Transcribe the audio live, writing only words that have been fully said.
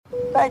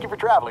Thank you for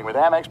traveling with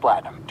Amex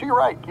Platinum. To your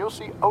right, you'll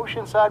see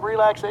oceanside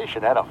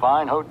relaxation at a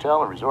fine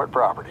hotel and resort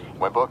property.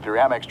 When booked through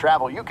Amex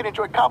Travel, you can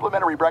enjoy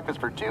complimentary breakfast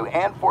for 2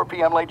 and 4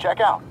 p.m. late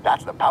checkout.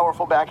 That's the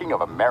powerful backing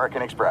of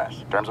American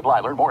Express. Terms apply.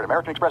 Learn more at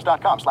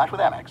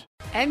americanexpress.com/withAmex.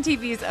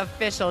 MTV's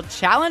official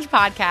Challenge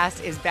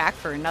podcast is back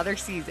for another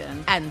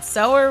season. And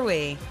so are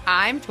we.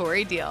 I'm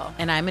Tori Deal.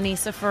 And I'm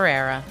Anissa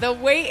Ferreira. The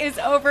wait is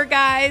over,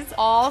 guys.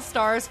 All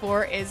Stars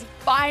 4 is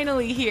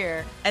finally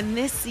here. And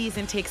this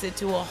season takes it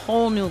to a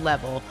whole new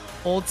level.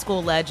 Old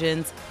school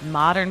legends,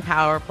 modern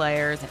power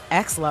players, and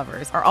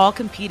ex-lovers are all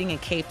competing in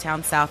Cape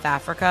Town, South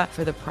Africa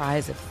for the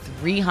prize of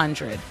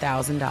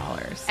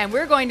 $300,000. And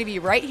we're going to be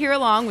right here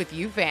along with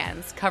you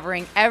fans,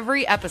 covering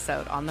every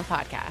episode on the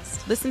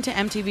podcast. Listen to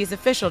MTV's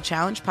official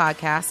Challenge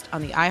podcast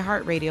on the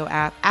iHeartRadio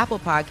app, Apple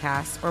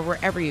Podcasts, or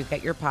wherever you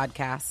get your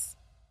podcasts.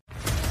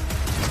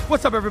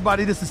 What's up,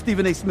 everybody? This is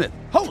Stephen A. Smith,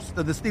 host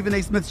of the Stephen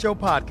A. Smith Show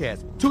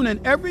podcast. Tune in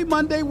every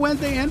Monday,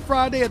 Wednesday, and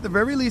Friday at the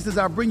very least as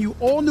I bring you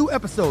all new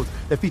episodes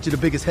that feature the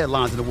biggest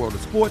headlines in the world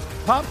of sports,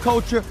 pop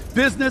culture,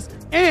 business,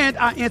 and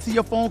I answer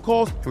your phone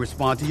calls and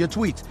respond to your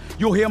tweets.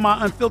 You'll hear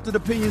my unfiltered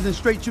opinions and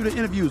straight-shooter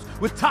interviews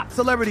with top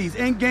celebrities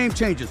and game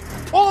changers.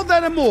 All of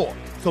that and more.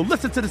 So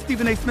listen to the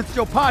Stephen A. Smith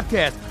Show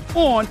podcast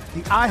on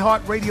the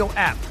iHeartRadio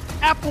app,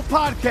 Apple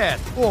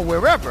Podcasts, or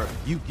wherever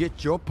you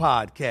get your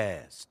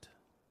podcast.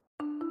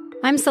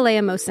 I'm Saleha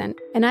Mohsen,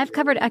 and I've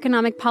covered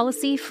economic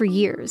policy for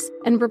years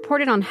and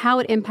reported on how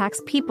it impacts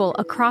people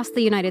across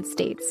the United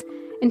States.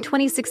 In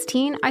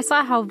 2016, I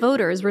saw how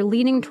voters were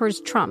leaning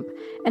towards Trump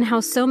and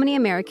how so many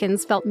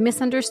Americans felt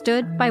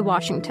misunderstood by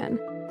Washington.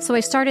 So I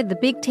started The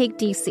Big Take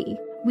DC.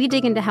 We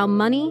dig into how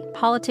money,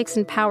 politics,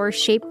 and power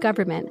shape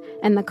government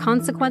and the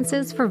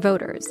consequences for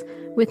voters.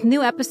 With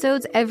new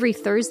episodes every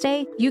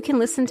Thursday, you can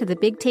listen to The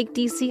Big Take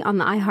DC on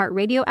the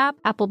iHeartRadio app,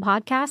 Apple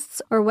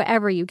Podcasts, or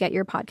wherever you get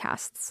your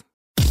podcasts.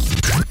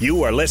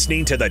 You are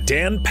listening to The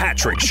Dan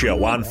Patrick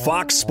Show on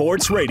Fox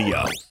Sports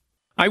Radio.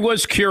 I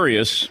was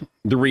curious,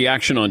 the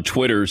reaction on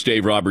Twitter as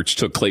Dave Roberts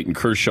took Clayton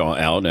Kershaw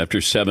out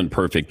after 7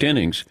 perfect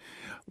innings,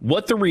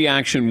 what the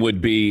reaction would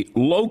be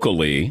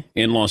locally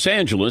in Los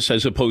Angeles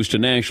as opposed to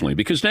nationally.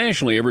 Because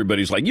nationally,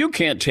 everybody's like, you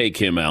can't take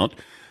him out.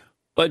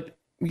 But,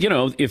 you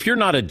know, if you're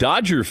not a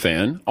Dodger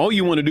fan, all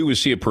you want to do is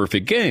see a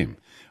perfect game.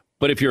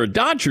 But if you're a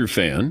Dodger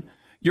fan,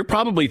 you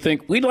probably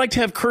think, we'd like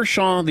to have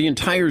Kershaw the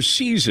entire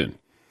season.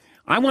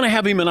 I want to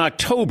have him in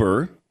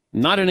October,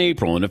 not in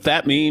April. And if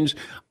that means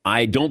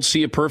I don't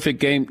see a perfect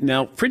game.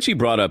 Now, Fritzy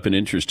brought up an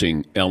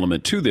interesting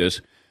element to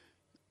this.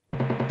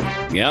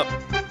 Yep.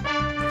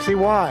 See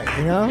why,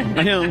 you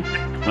know?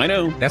 I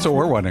know. That's what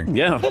we're wondering.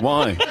 Yeah,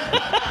 why?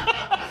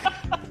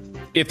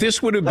 If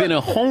this would have been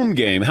a home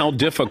game, how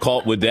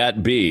difficult would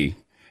that be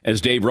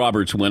as Dave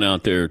Roberts went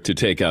out there to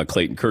take out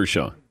Clayton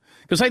Kershaw?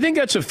 Because I think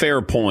that's a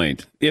fair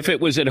point. If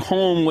it was at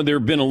home, would there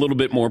have been a little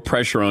bit more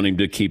pressure on him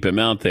to keep him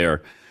out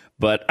there?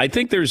 But I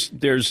think there's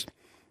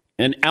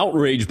an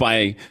outrage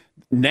by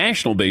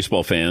national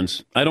baseball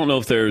fans. I don't know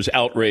if there's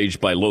outrage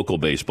by local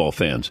baseball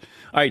fans.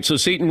 All right, so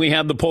Seton, we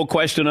have the poll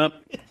question up.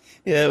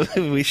 Yeah,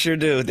 we sure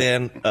do,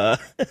 Dan.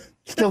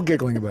 Still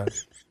giggling about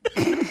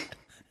it.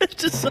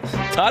 Just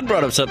Todd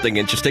brought up something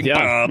interesting.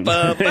 Yeah.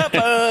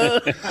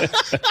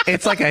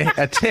 It's like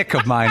a tick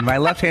of mine. My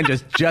left hand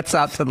just juts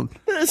out to the...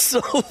 It's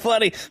so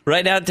funny.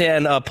 Right now,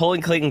 Dan,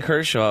 polling Clayton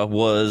Kershaw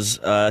was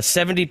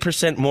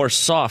 70% more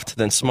soft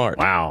than smart.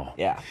 Wow.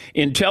 Yeah.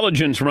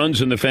 Intelligence runs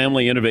in the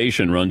family.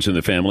 Innovation runs in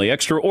the family.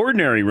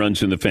 Extraordinary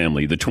runs in the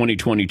family. The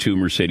 2022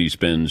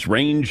 Mercedes-Benz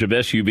range of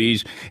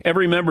SUVs.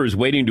 Every member is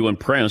waiting to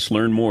impress.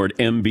 Learn more at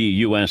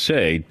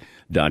MBUSA.com.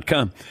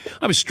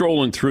 I was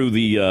strolling through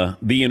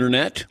the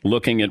internet,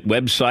 looking at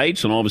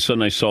websites, and all of a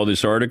sudden I saw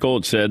this article.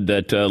 It said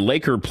that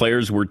Laker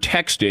players were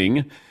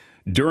texting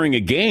during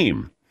a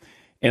game.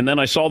 And then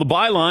I saw the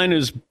byline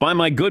is by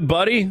my good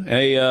buddy,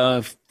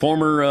 a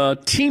former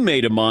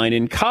teammate of mine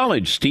in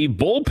college, Steve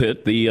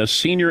Bulpett, the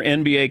senior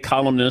NBA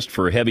columnist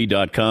for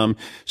Heavy.com.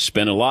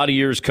 Spent a lot of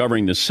years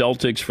covering the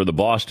Celtics for the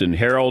Boston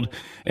Herald.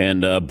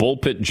 And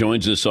Bulpett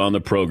joins us on the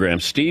program.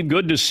 Steve,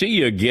 good to see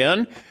you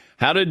again.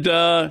 How did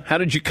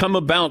you come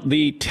about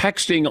the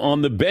texting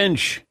on the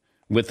bench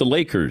with the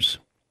Lakers?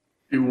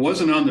 It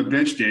wasn't on the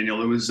bench,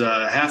 Daniel. It was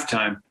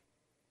halftime.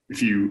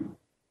 If you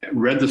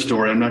read the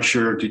story, I'm not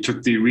sure if you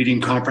took the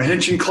reading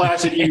comprehension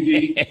class at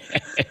UD.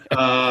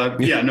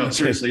 Yeah, no,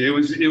 seriously. It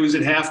was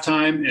at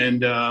halftime,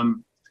 and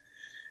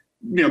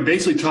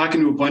basically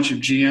talking to a bunch of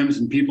GMs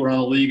and people around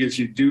the league as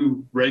you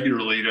do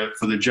regularly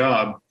for the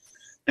job.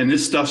 And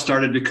this stuff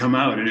started to come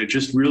out, and it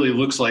just really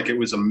looks like it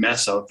was a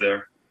mess out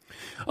there.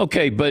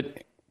 Okay,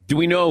 but do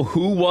we know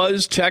who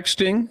was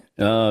texting?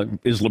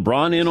 Is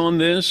LeBron in on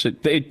this?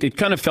 It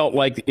kind of felt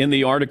like in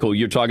the article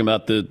you're talking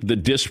about the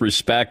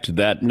disrespect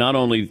that not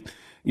only,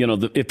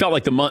 it felt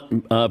like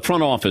the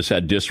front office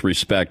had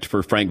disrespect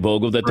for Frank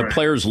Vogel, that the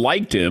players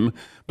liked him,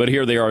 but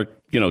here they are,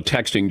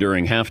 texting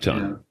during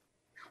halftime. Yeah.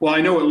 Well, I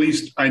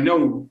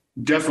know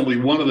definitely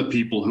one of the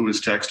people who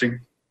was texting,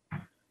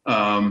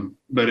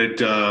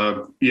 but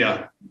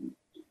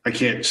I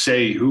can't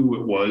say who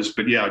it was,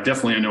 but yeah,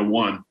 definitely I know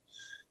one.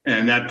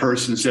 And that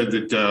person said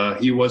that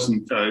he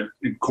wasn't,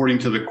 according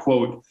to the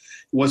quote,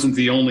 wasn't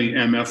the only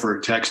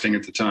MFer texting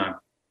at the time.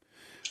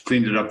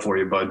 Cleaned it up for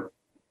you, bud.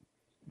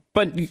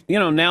 But,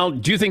 now,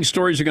 do you think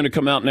stories are going to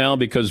come out now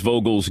because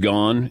Vogel's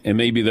gone and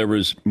maybe there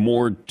was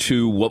more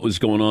to what was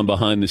going on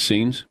behind the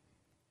scenes?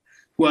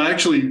 Well,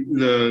 actually,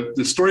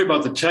 the story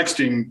about the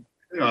texting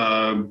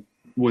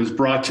was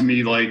brought to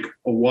me like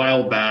a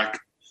while back,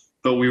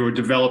 but we were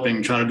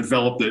trying to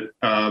develop it.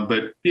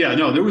 But yeah,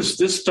 no,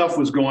 this stuff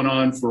was going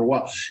on for a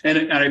while.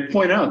 And I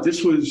point out,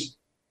 this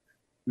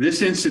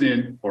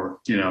incident, or,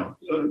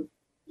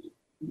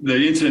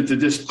 the incident that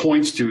this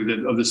points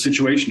to, of the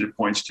situation it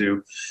points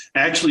to,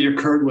 actually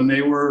occurred when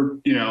they were,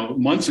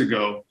 months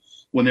ago,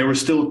 when they were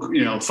still,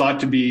 thought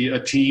to be a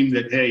team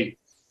that, hey,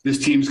 this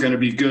team's going to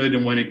be good,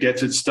 and when it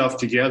gets its stuff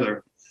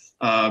together.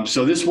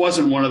 So this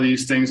wasn't one of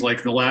these things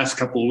like the last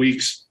couple of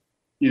weeks,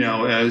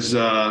 as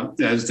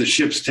the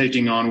ship's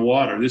taking on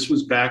water. This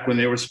was back when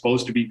they were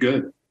supposed to be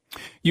good.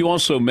 You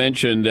also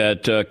mentioned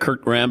that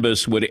Kurt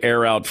Rambis would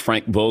air out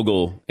Frank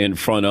Vogel in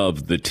front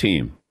of the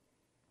team.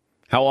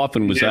 How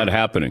often was that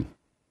happening?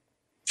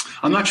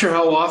 I'm not sure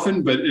how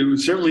often, but it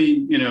was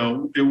certainly,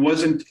 it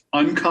wasn't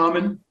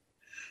uncommon,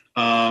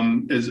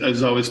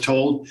 as I was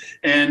told.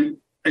 And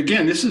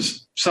again, this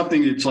is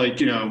something that's like,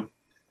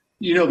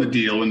 the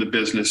deal in the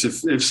business.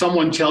 If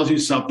someone tells you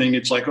something,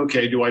 it's like,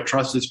 okay, do I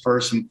trust this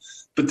person?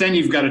 But then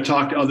you've got to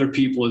talk to other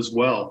people as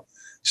well.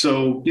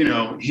 So,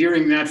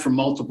 hearing that from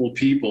multiple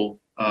people,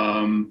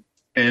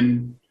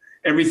 and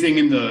everything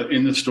in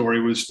the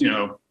story was,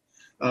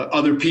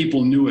 other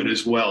people knew it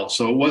as well.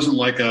 So it wasn't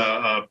like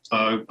a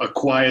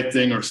quiet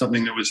thing or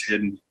something that was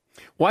hidden.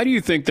 Why do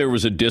you think there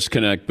was a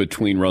disconnect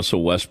between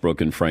Russell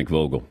Westbrook and Frank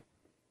Vogel?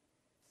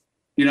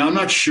 I'm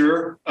not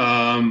sure.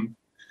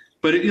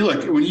 But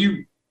look, when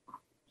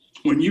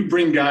you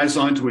bring guys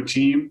onto a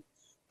team,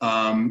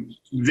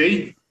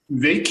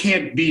 they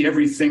can't be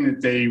everything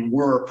that they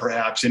were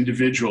perhaps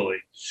individually.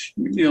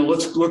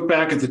 Let's look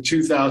back at the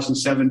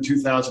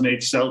 2007-2008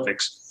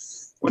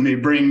 Celtics when they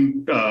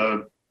bring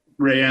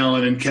Ray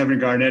Allen and Kevin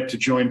Garnett to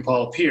join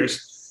Paul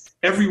Pierce.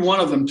 Every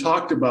one of them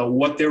talked about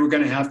what they were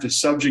going to have to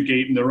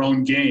subjugate in their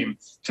own game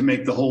to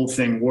make the whole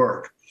thing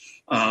work.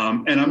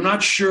 And I'm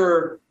not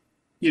sure,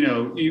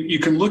 you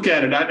can look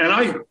at it. And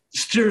I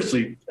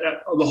seriously,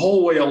 the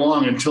whole way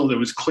along until it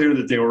was clear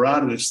that they were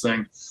out of this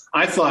thing,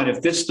 I thought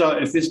if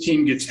this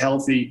team gets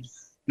healthy,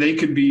 they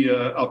could be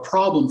a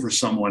problem for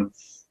someone.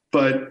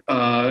 But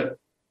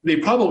they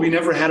probably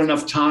never had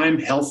enough time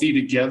healthy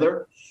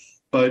together.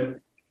 But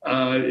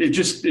it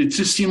just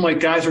seemed like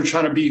guys were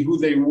trying to be who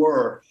they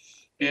were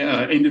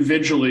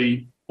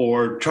individually,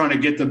 or trying to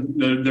get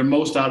their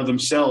most out of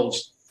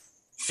themselves,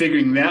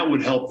 figuring that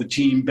would help the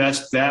team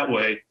best that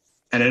way.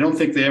 And I don't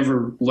think they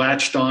ever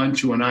latched on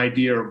to an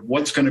idea of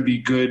what's going to be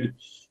good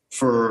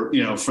for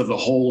the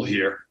whole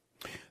here.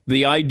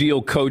 The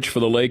ideal coach for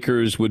the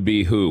Lakers would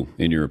be who,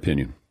 in your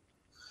opinion?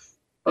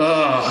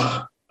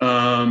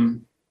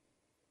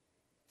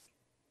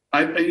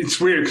 It's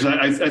weird because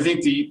I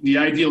think the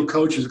ideal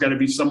coach has got to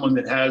be someone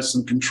that has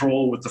some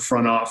control with the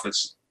front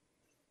office,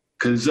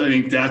 because I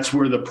think that's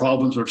where the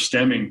problems are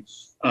stemming.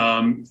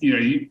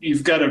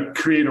 You've got to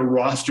create a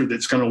roster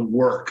that's going to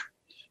work,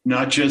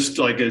 not just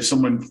like, as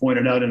someone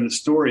pointed out in the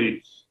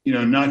story,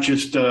 not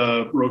just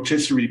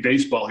rotisserie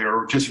baseball here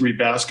or rotisserie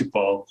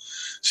basketball.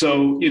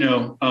 So,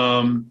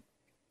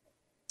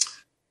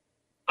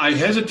 I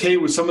hesitate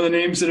with some of the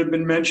names that have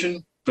been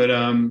mentioned, but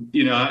I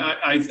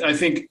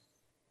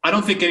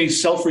don't think any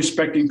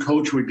self-respecting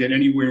coach would get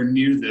anywhere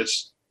near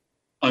this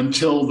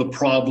until the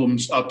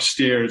problems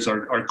upstairs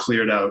are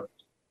cleared out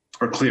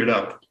or cleared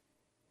up.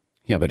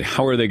 Yeah, but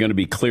how are they going to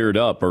be cleared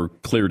up or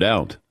cleared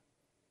out?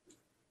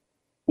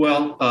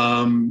 Well,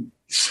 I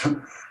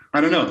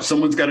don't know.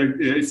 Someone's got to,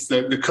 if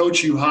the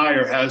coach you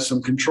hire has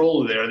some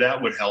control there,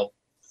 that would help.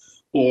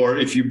 Or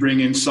if you bring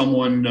in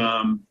someone,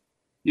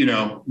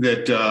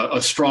 that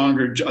a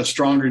stronger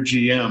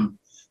GM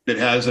that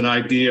has an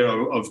idea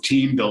of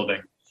team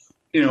building.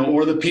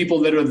 Or the people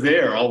that are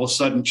there all of a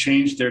sudden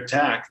change their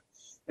tack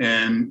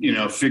and,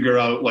 figure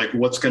out like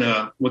what's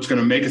gonna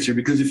make us here.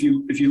 Because if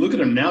you look at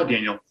them now,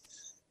 Daniel,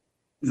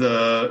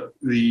 the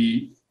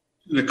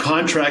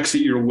contracts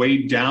that you're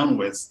weighed down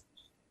with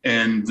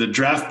and the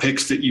draft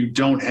picks that you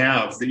don't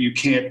have, that you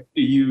can't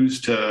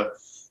use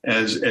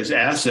as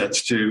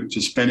assets to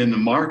spend in the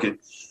market,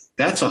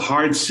 that's a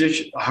hard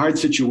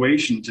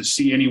situation to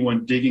see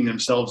anyone digging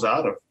themselves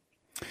out of.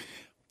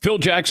 Phil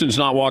Jackson's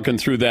not walking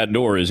through that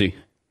door, is he?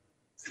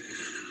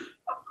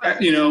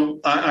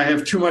 I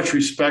have too much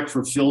respect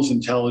for Phil's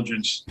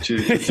intelligence to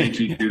think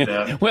he'd do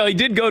that. Well, he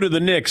did go to the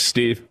Knicks,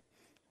 Steve.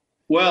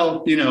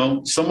 Well,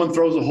 someone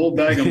throws a whole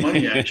bag of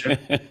money at you.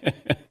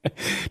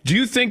 Do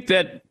you think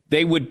that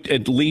they would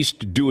at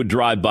least do a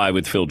drive-by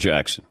with Phil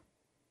Jackson?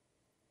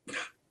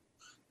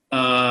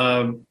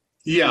 Yeah,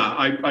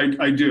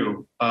 I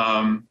do.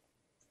 I'm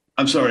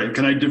sorry.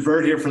 Can I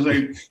divert here for a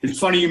second? It's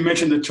funny you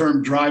mentioned the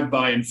term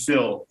drive-by and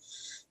Phil.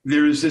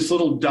 There is this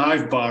little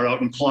dive bar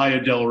out in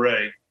Playa del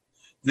Rey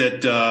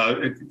that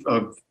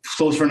a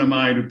close friend of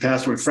mine who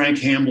passed away, Frank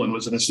Hamlin,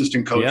 was an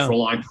assistant coach for a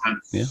long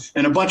time. Yeah.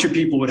 And a bunch of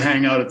people would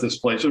hang out at this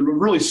place. It was a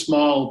really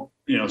small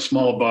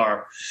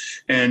bar.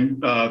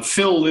 And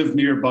Phil lived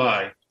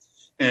nearby.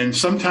 And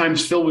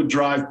sometimes Phil would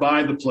drive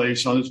by the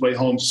place on his way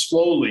home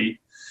slowly,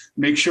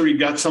 make sure he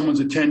got someone's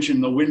attention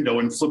in the window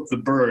and flip the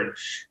bird.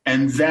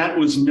 And that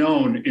was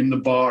known in the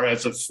bar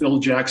as a Phil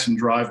Jackson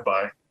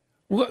drive-by.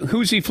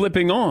 Who's he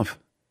flipping off?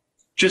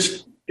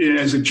 Just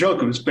as a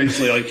joke. It was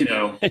basically like,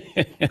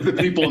 the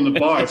people in the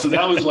bar. So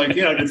that was like,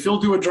 did Phil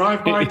do a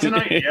drive-by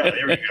tonight? Yeah,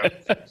 there we go.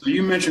 So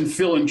you mentioned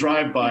Phil and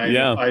drive-by.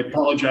 Yeah. I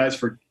apologize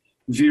for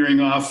veering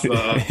off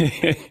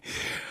into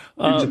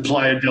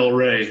Playa del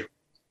Rey.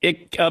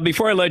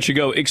 Before I let you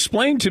go,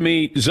 explain to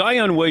me,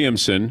 Zion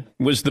Williamson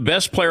was the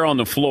best player on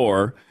the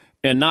floor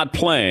and not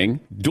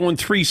playing, doing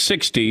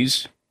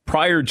 360s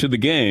prior to the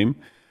game.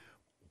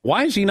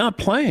 Why is he not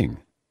playing?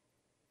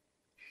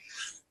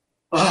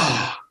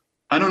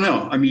 I don't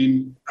know. I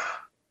mean,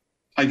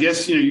 I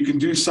guess, you can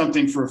do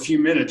something for a few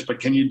minutes, but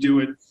can you do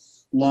it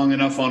long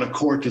enough on a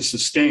court to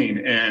sustain?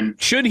 And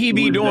should he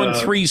be doing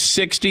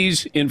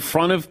 360s in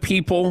front of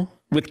people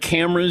with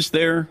cameras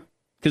there?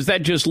 Because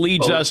that just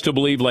leads us to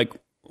believe, like,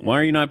 why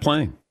are you not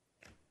playing?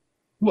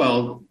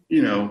 Well,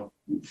 you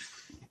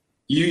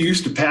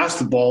used to pass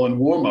the ball in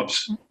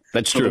warm-ups.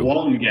 That's true. The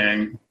Walton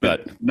gang,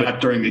 but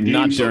not during the game.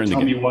 Not during the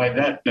game. Tell me why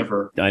that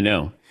never. I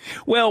know.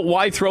 Well,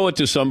 why throw it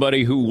to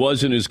somebody who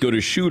wasn't as good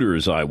a shooter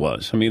as I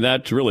was? I mean,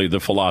 that's really the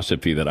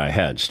philosophy that I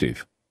had,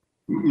 Steve.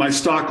 My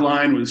stock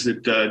line was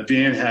that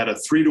Dan had a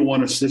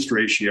 3-to-1 assist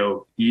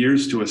ratio,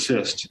 years to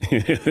assist.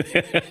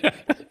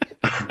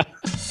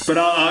 But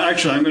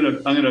I'm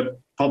gonna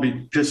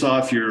probably piss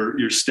off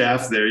your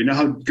staff there. You know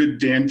how good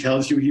Dan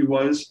tells you he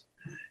was?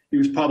 He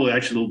was probably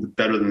actually a little bit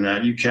better than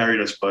that. You carried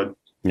us, bud.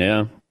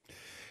 Yeah.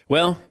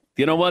 Well,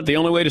 you know what? The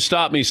only way to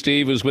stop me,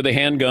 Steve, was with a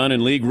handgun,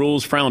 and league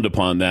rules frowned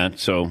upon that.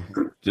 So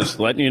just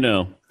letting you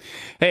know.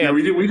 Hey,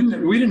 we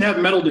didn't have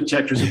metal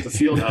detectors at the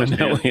field house.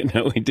 No,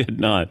 we did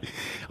not.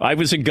 I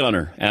was a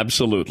gunner,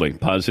 absolutely,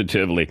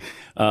 positively.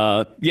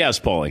 Yes,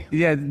 Paulie.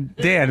 Yeah,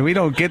 Dan, we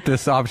don't get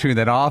this opportunity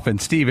that often.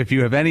 Steve, if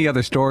you have any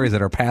other stories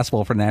that are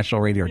passable for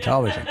national radio or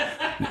television,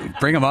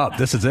 bring them up.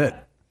 This is it.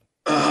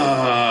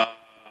 There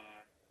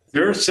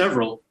are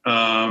several.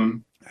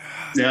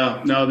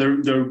 Yeah, no,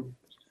 they're.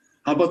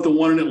 How about the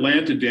one in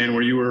Atlanta, Dan,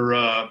 where you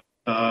were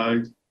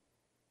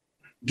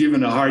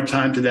giving a hard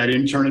time to that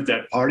intern at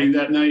that party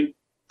that night,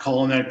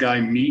 calling that guy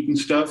meat and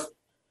stuff,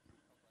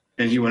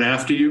 and he went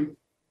after you?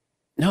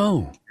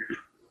 No.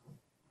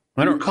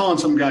 I don't calling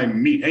some guy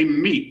meat. Hey,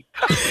 meat.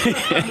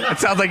 That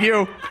sounds like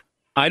you.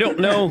 I don't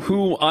know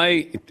who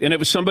and it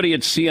was somebody at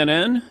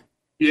CNN?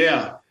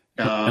 Yeah.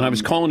 And I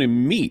was calling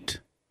him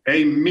meat.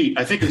 Hey, meat.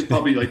 I think it's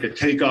probably like a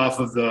takeoff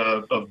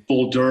of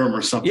Bull Durham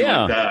or something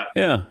like that.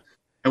 Yeah.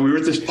 And we were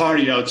at this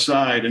party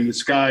outside, and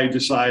this guy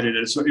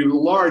decided, so he was a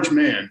large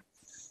man,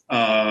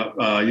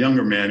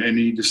 younger man, and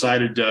he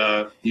decided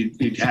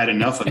he'd had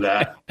enough of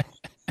that.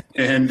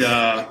 And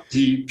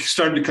he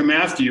started to come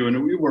after you,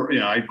 and we were,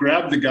 I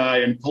grabbed the guy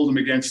and pulled him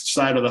against the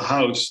side of the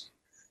house.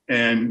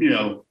 And,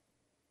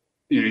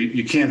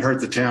 you can't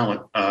hurt the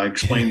talent. I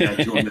explained that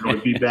to him, that it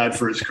would be bad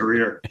for his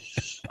career.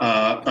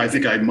 I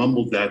think I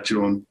mumbled that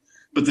to him.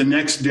 But the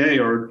next day,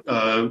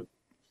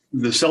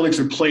 the Celtics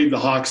had played the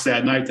Hawks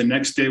that night. The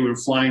next day we were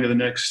flying to the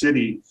next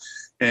city,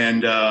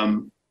 and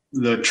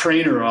the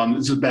trainer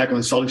this is back when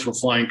the Celtics were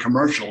flying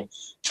commercial,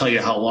 tell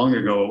you how long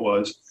ago it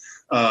was.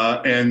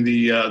 And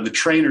the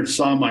trainer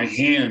saw my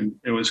hand.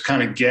 It was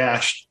kind of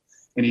gashed,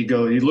 and he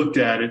looked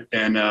at it,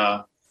 and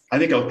I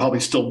think I was probably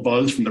still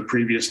buzzed from the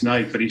previous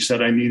night, but he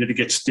said I needed to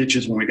get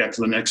stitches when we got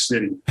to the next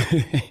city.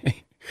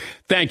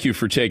 Thank you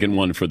for taking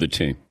one for the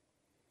team.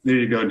 There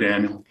you go,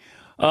 Daniel.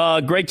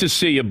 Great to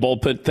see you,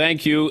 Bullpit.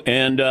 Thank you,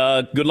 and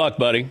good luck,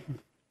 buddy.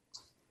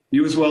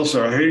 You as well,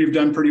 sir. I hear you've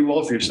done pretty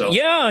well for yourself.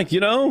 Yeah,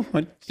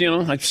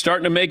 I'm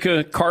starting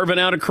to carving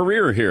out a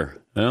career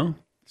here.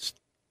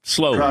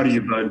 Slowly. Proud of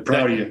you, bud.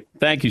 Proud of you.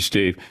 Thank you,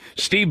 Steve.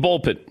 Steve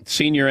Bullpit,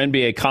 senior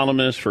NBA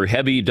columnist for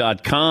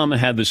Heavy.com,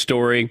 had the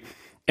story.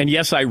 And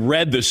yes, I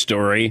read the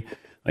story.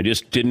 I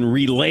just didn't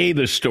relay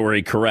the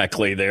story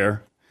correctly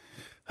there.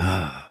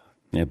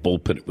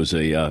 Bullpit was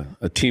a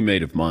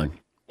teammate of mine.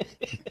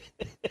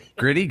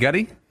 Gritty,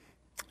 gutty?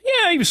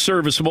 Yeah, he was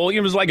serviceable. He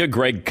was like a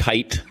Greg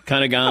Kite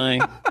kind of guy.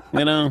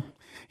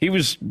 He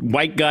was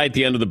white guy at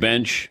the end of the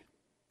bench,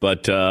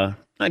 but I'd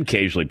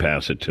occasionally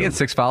pass it to him. He had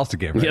 6 fouls to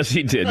give, right? Yes,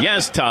 he did.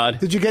 Yes, Todd.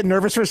 Did you get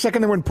nervous for a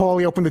second there when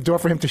Paulie opened the door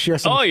for him to share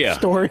some stories?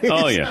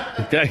 Oh,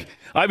 yeah.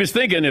 I was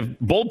thinking if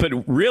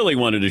Bullpit really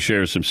wanted to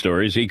share some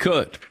stories, he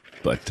could.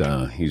 But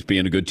he's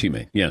being a good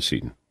teammate. Yes,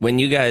 Eden. When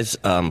you guys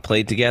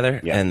played together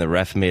and the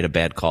ref made a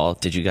bad call,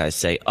 did you guys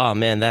say, oh,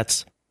 man,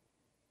 that's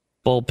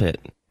Bullpit?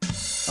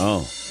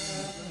 Oh.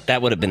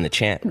 That would have been the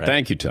chant, right?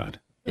 Thank you, Todd.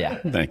 Yeah.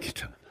 Thank you,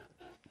 Todd.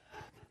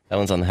 That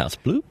one's on the house.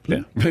 Bloop,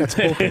 bloop.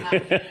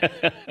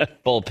 Yeah. That's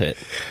Bullpit.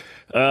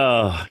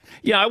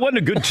 Yeah, I wasn't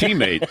a good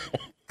teammate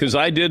because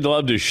I did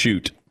love to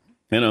shoot.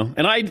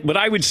 But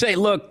I would say,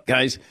 look,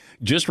 guys,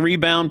 just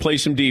rebound, play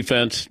some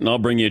defense, and I'll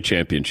bring you a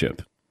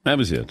championship. That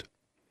was it.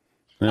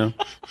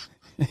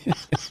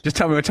 Just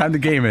tell me what time the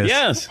game is.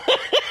 Yes.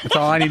 That's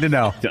all I need to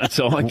know. That's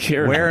all I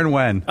care. Where and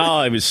when. Oh,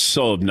 I was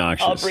so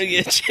obnoxious. I'll bring you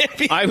a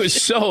championship. I was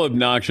so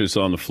obnoxious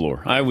on the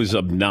floor. I was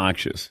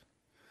obnoxious.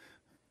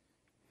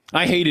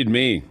 I hated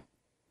me.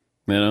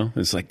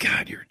 It's like,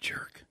 God, you're a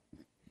jerk.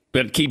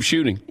 But keep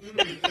shooting.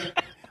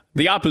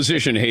 The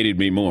opposition hated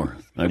me more.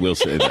 I will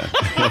say that.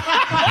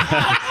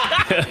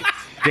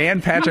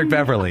 Dan Patrick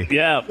Beverly.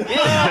 Yeah.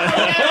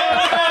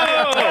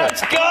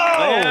 Let's go.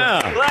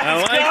 Yeah.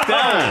 I like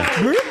that.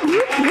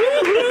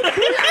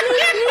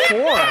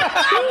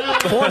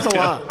 Four's a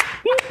lot.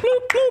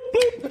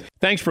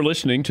 Thanks for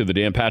listening to the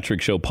Dan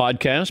Patrick Show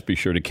podcast. Be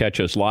sure to catch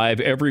us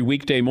live every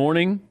weekday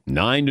morning,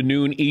 9 to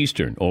noon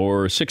Eastern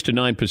or 6 to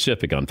 9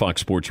 Pacific on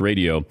Fox Sports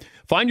Radio.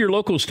 Find your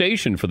local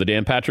station for the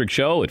Dan Patrick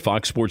Show at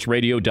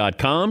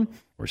foxsportsradio.com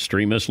or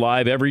stream us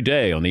live every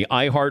day on the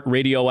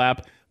iHeartRadio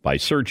app by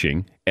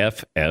searching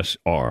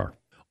FSR.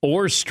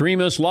 Or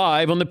stream us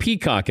live on the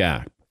Peacock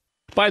app.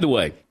 By the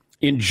way,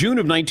 in June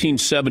of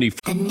 1970...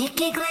 The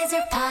Nikki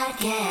Glaser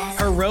Podcast.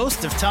 Her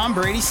roast of Tom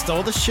Brady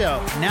stole the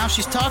show. Now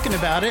she's talking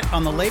about it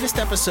on the latest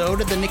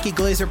episode of the Nikki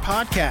Glaser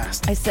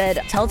Podcast. I said,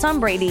 tell Tom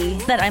Brady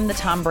that I'm the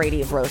Tom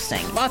Brady of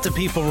roasting. Lots of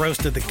people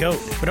roasted the GOAT,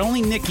 but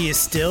only Nikki is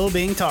still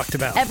being talked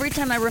about. Every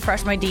time I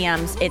refresh my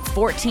DMs, it's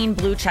 14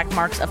 blue check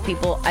marks of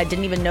people I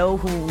didn't even know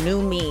who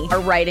knew me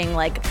are writing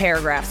like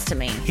paragraphs to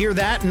me. Hear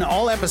that in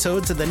all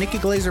episodes of the Nikki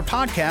Glaser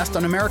Podcast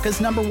on America's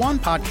 #1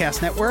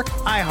 podcast network,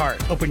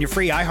 iHeart. Open your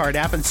free iHeart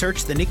app and search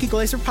the Nikki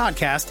Glaser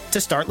Podcast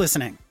to start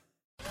listening.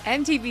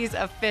 MTV's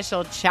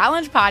official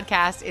Challenge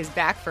podcast is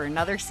back for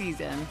another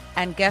season.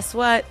 And guess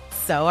what?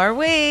 So are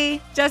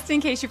we. Just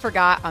in case you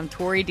forgot, I'm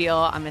Tori Deal.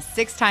 I'm a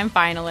 6-time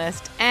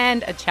finalist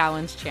and a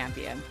Challenge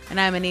champion. And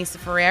I'm Anissa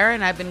Ferreira,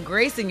 and I've been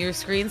gracing your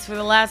screens for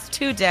the last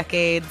 2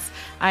 decades.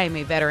 I am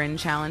a veteran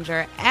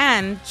challenger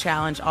and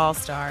Challenge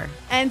All-Star.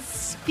 And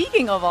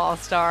speaking of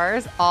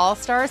All-Stars,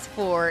 All-Stars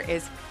 4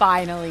 is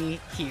finally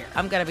here.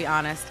 I'm going to be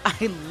honest.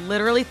 I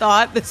literally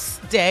thought this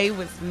day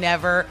was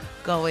never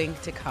going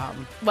to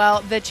come.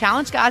 Well, the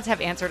Challenge gods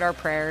have answered our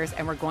prayers,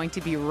 and we're going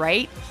to be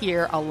right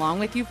here along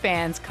with you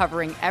fans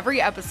covering every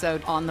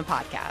episode on the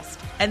podcast.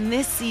 And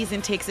this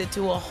season takes it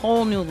to a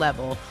whole new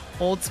level.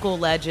 Old school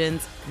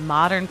legends,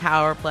 modern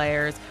power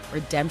players,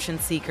 redemption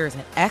seekers,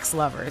 and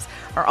ex-lovers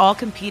are all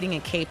competing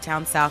in Cape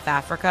Town, South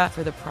Africa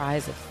for the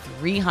prize of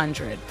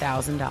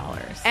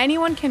 $300,000.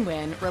 Anyone can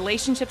win,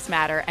 relationships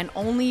matter, and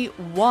only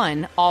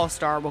one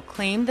All-Star will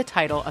claim the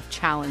title of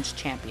Challenge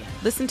champion.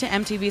 Listen to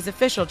MTV's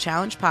official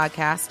Challenge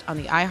podcast on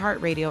the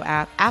iHeartRadio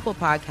app, Apple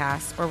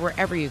Podcasts, or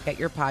wherever you get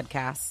your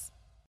podcasts.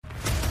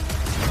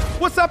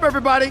 What's up,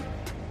 everybody?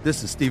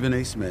 This is Stephen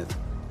A. Smith.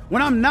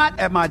 When I'm not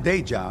at my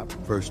day job,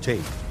 First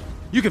Take,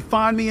 you can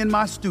find me in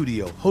my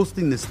studio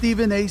hosting the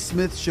Stephen A.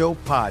 Smith Show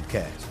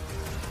podcast.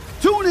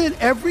 Tune in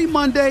every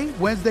Monday,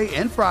 Wednesday,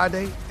 and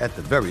Friday, at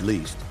the very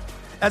least,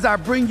 as I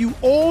bring you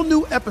all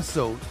new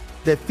episodes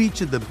that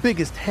feature the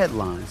biggest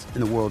headlines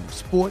in the world of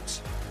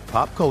sports,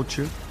 pop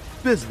culture,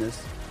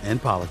 business,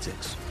 and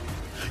politics.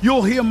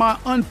 You'll hear my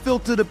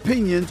unfiltered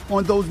opinions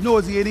on those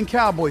nauseating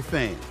Cowboy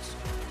fans,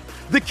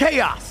 the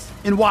chaos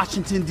in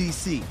Washington,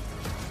 D.C.,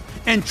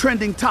 and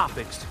trending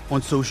topics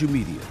on social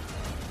media,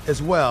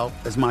 as well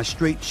as my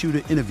straight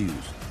shooter interviews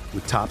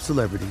with top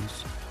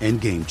celebrities and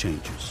game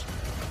changers.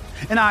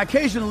 And I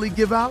occasionally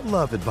give out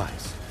love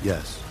advice.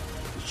 Yes,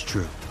 it's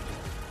true.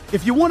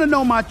 If you want to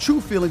know my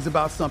true feelings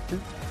about something,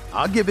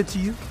 I'll give it to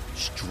you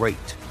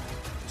straight.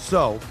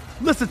 So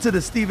listen to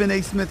the Stephen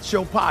A. Smith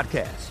Show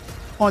podcast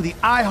on the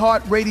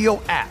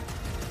iHeartRadio app,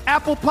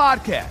 Apple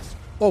Podcasts,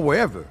 or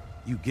wherever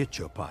you get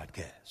your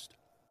podcast.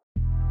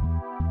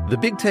 The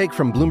Big Take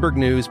from Bloomberg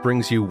News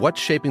brings you what's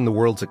shaping the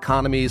world's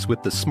economies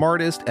with the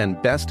smartest and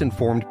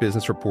best-informed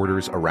business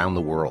reporters around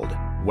the world.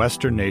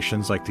 Western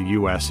nations like the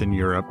U.S. and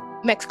Europe.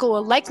 Mexico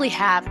will likely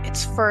have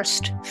its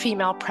first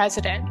female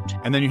president.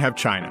 And then you have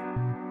China.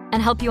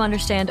 And help you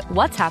understand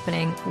what's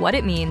happening, what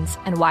it means,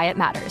 and why it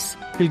matters.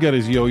 He'll get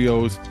his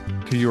yo-yos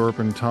to Europe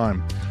in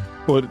time.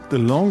 But the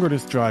longer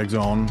this drags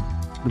on,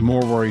 the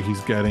more worry he's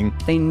getting.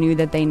 They knew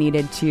that they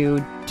needed to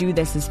do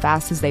this as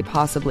fast as they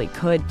possibly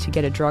could to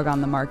get a drug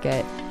on the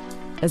market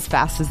as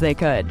fast as they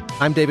could.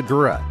 I'm David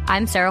Gura.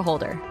 I'm Sarah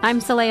Holder. I'm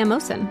Saleha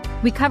Mohsen.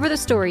 We cover the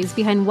stories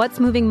behind what's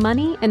moving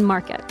money and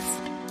markets.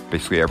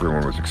 Basically,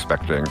 everyone was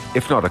expecting,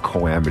 if not a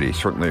calamity,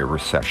 certainly a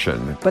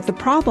recession. But the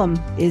problem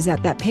is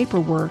that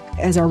paperwork,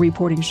 as our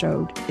reporting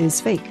showed, is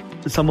fake.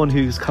 As someone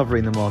who's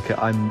covering the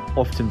market, I'm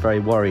often very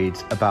worried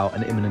about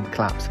an imminent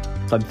collapse.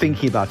 So I'm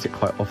thinking about it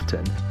quite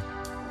often.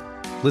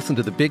 Listen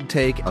to The Big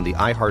Take on the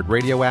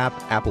iHeartRadio app,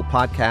 Apple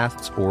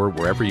Podcasts, or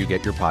wherever you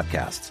get your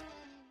podcasts.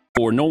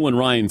 Or Nolan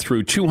Ryan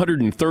threw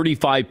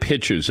 235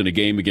 pitches in a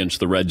game against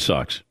the Red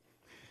Sox.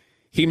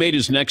 He made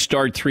his next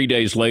start 3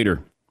 days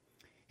later.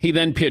 He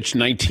then pitched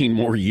 19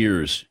 more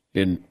years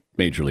in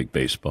Major League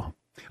Baseball.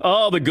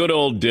 Oh, the good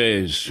old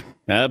days.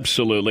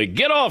 Absolutely.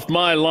 Get off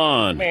my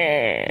lawn.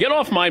 Get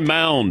off my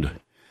mound.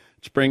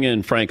 Let's bring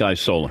in Frank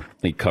Isola.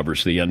 He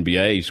covers the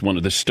NBA. He's one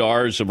of the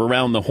stars of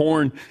Around the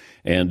Horn.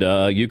 And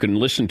you can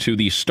listen to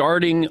the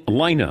starting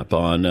lineup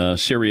on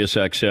Sirius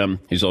XM.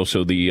 He's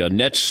also the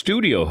Nets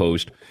studio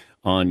host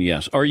on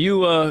Yes. Are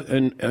you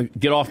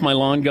get off my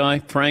lawn guy,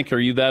 Frank? Are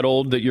you that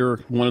old that you're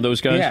one of those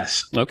guys?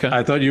 Yes. Okay.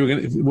 I thought you were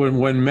going to,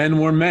 when men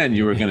were men,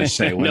 you were going to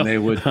say, when No. they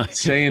would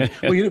say,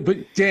 but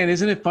Dan,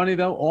 isn't it funny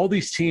though? All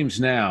these teams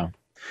now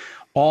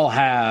all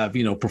have,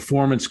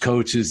 performance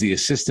coaches, the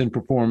assistant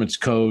performance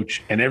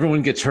coach, and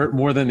everyone gets hurt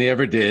more than they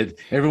ever did.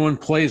 Everyone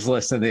plays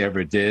less than they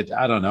ever did.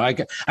 I don't know.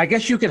 I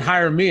guess you can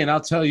hire me and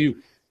I'll tell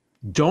you,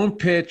 don't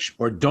pitch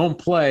or don't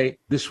play.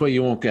 This way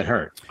you won't get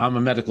hurt. I'm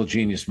a medical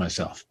genius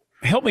myself.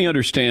 Help me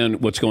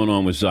understand what's going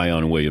on with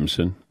Zion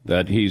Williamson,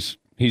 that he's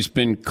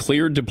been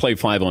cleared to play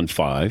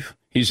 5-on-5.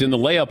 He's in the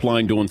layup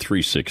line doing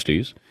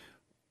 360s,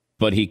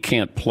 but he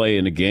can't play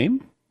in a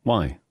game?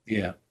 Why?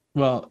 Yeah.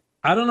 Well,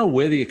 I don't know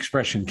where the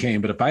expression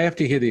came, but if I have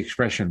to hear the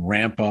expression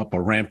ramp up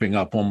or ramping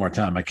up one more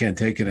time, I can't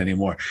take it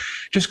anymore.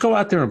 Just go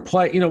out there and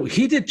play.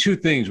 He did two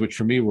things which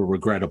for me were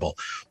regrettable.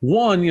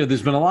 One,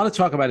 there's been a lot of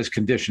talk about his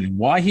conditioning.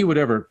 Why he would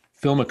ever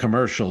film a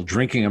commercial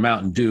drinking a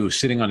Mountain Dew,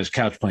 sitting on his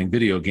couch playing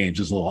video games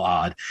is a little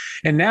odd.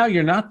 And now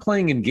you're not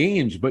playing in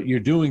games, but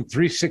you're doing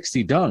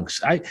 360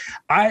 dunks.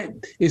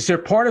 Is there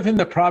part of him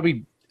that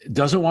probably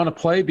doesn't want to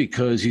play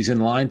because he's in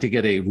line to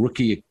get a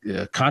rookie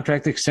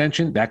contract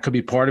extension? That could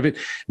be part of it.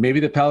 Maybe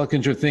the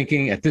Pelicans are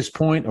thinking at this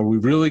point, are we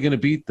really going to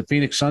beat the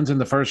Phoenix Suns in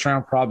the first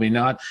round? Probably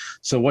not.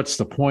 So what's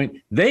the point?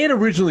 They had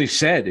originally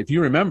said, if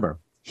you remember,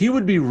 he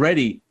would be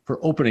ready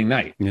for opening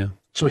night. Yeah.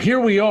 So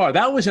here we are.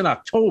 That was in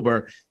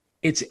October.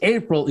 It's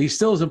April. He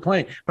still isn't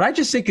playing. But I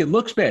just think it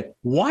looks bad.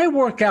 Why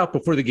work out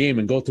before the game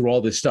and go through all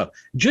this stuff?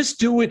 Just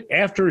do it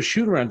after a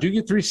shoot-around. Do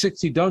your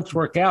 360 dunks,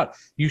 work out.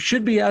 You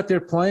should be out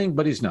there playing,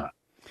 but he's not.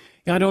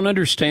 I don't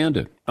understand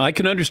it. I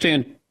can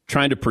understand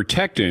trying to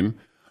protect him,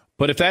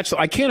 but if that's,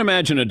 I can't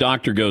imagine a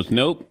doctor goes,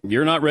 nope,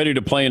 you're not ready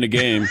to play in a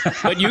game,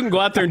 but you can go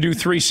out there and do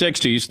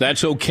 360s.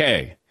 That's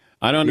okay.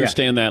 I don't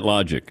understand that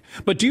logic.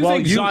 But do you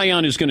think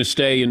Zion is going to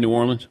stay in New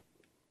Orleans?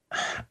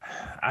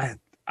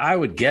 I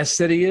would guess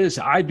that he is.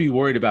 I'd be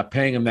worried about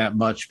paying him that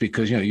much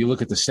because, you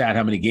look at the stat,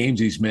 how many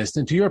games he's missed.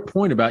 And to your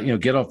point about,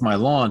 get off my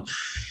lawn,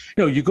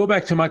 you go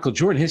back to Michael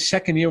Jordan, his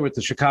second year with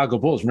the Chicago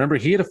Bulls. Remember,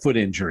 he had a foot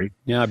injury.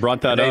 Yeah, I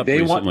brought that up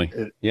recently.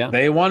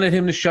 They wanted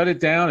him to shut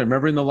it down. I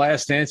remember in The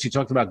Last Dance, he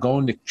talked about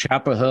going to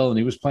Chapel Hill and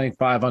he was playing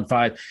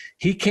 5-on-5.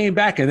 He came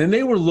back and then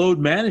they were load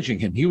managing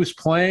him. He was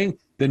playing,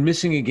 then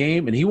missing a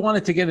game, and he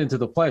wanted to get into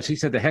the playoffs. He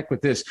said, the heck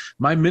with this.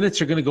 My minutes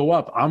are going to go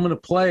up. I'm going to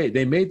play.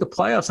 They made the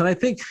playoffs. And I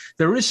think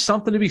there is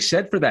something to be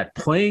said for that,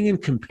 playing in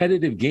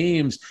competitive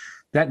games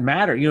that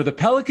matter. The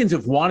Pelicans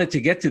have wanted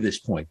to get to this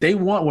point.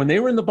 When they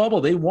were in the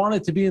bubble, they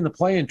wanted to be in the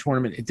play-in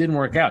tournament. It didn't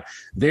work out.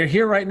 They're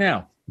here right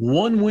now.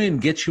 One win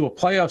gets you a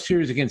playoff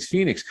series against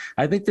Phoenix.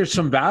 I think there's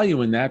some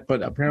value in that,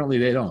 but apparently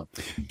they don't.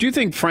 Do you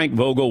think Frank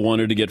Vogel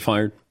wanted to get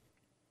fired?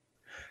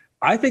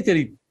 I think that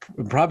he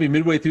probably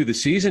midway through the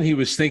season, he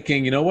was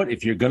thinking, you know what,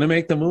 if you're going to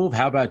make the move,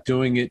 how about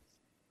doing it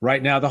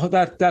right now?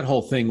 That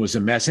whole thing was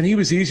a mess, and he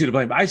was easy to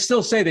blame. I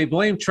still say they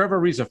blamed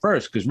Trevor Ariza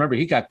first because, remember,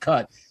 he got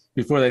cut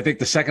before they think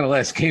the second to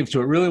last game.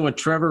 So it really went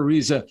Trevor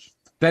Ariza,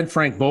 then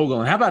Frank Vogel.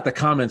 And how about the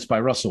comments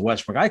by Russell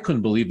Westbrook? I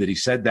couldn't believe that he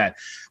said that,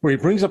 where he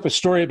brings up a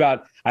story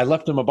about, I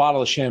left him a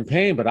bottle of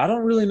champagne, but I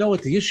don't really know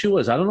what the issue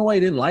was. I don't know why he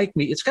didn't like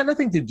me. It's got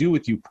nothing to do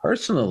with you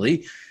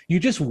personally. You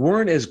just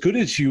weren't as good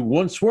as you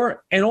once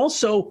were. And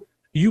also,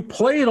 you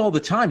play it all the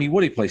time. He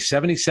played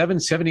 77,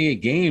 78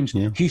 games.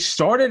 Yeah. He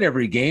started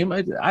every game.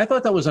 I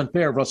thought that was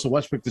unfair of Russell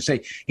Westbrook to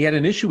say he had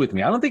an issue with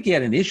me. I don't think he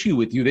had an issue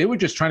with you. They were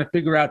just trying to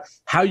figure out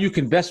how you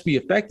can best be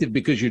effective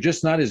because you're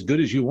just not as good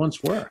as you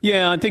once were.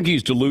 Yeah, I think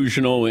he's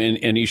delusional,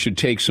 and he should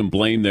take some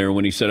blame there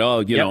when he said,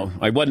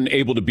 I wasn't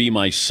able to be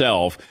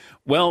myself.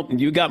 Well,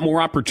 you got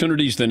more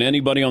opportunities than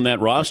anybody on that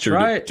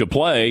roster to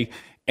play.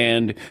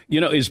 And,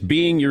 is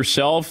being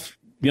yourself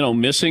 –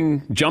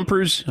 missing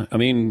jumpers,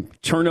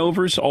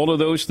 turnovers, all of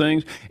those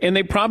things. And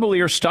they probably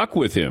are stuck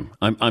with him.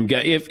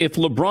 If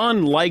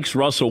LeBron likes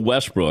Russell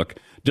Westbrook,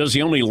 does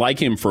he only like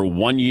him for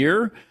 1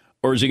 year,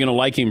 or is he going to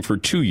like him for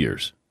 2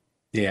 years?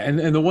 Yeah, and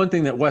the one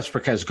thing that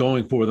Westbrook has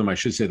going for them, I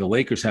should say the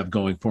Lakers have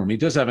going for him, he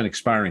does have an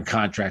expiring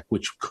contract,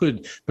 which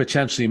could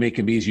potentially make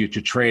him easier to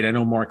trade. I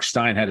know Mark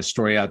Stein had a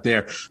story out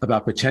there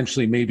about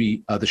potentially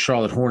maybe the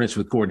Charlotte Hornets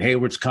with Gordon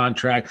Hayward's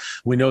contract.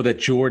 We know that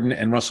Jordan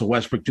and Russell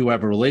Westbrook do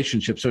have a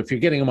relationship. So if you're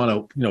getting them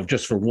on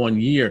just for 1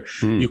 year,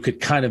 you could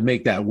kind of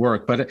make that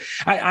work. But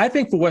I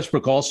think for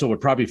Westbrook also,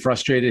 what probably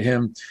frustrated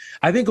him,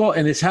 I think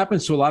and this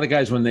happens to a lot of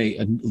guys when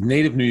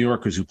native New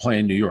Yorkers who play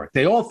in New York,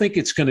 they all think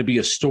it's going to be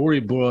a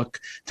storybook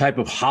type of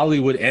of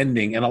Hollywood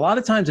ending. And a lot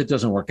of times it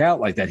doesn't work out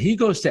like that. He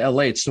goes to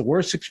LA. It's the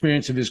worst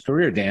experience of his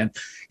career, Dan.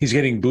 He's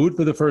getting booed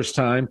for the first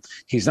time.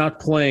 He's not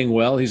playing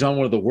well. He's on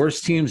one of the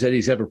worst teams that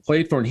he's ever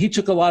played for. And he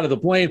took a lot of the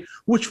blame,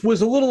 which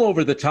was a little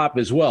over the top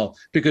as well,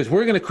 because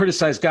we're going to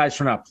criticize guys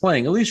for not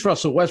playing. At least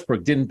Russell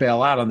Westbrook didn't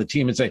bail out on the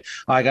team and say,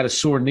 I got a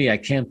sore knee, I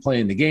can't play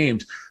in the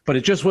games. But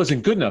it just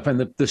wasn't good enough. And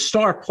the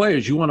star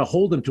players, you want to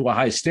hold them to a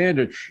high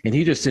standard, and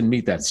he just didn't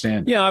meet that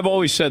standard. Yeah, I've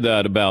always said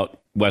that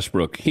about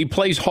Westbrook. He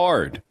plays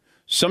hard.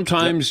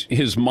 Sometimes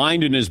his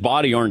mind and his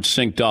body aren't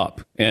synced up,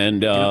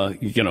 and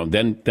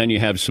then you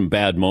have some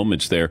bad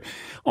moments there.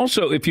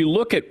 Also, if you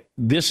look at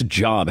this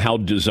job, how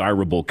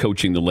desirable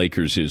coaching the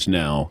Lakers is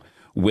now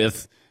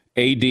with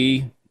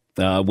AD,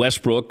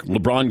 Westbrook,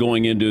 LeBron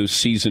going into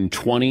season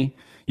 20,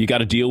 you got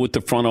to deal with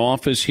the front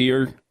office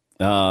here.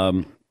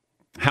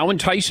 How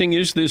enticing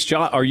is this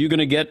job? Are you going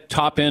to get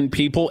top-end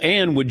people?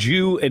 And would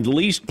you at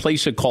least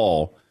place a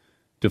call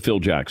to Phil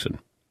Jackson?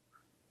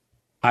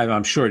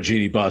 I'm sure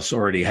Jeannie Buss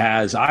already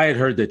has. I had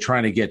heard they're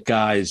trying to get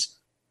guys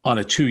on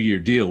a 2-year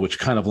deal, which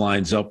kind of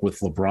lines up with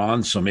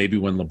LeBron. So maybe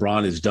when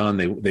LeBron is done,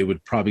 they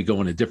would probably go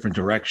in a different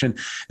direction.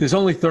 There's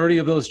only 30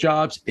 of those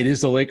jobs. It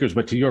is the Lakers.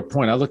 But to your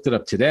point, I looked it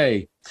up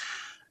today.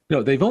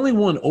 They've only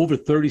won over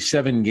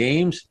 37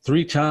 games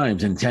 3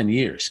 times in 10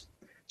 years.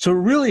 So it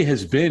really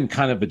has been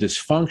kind of a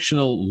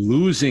dysfunctional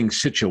losing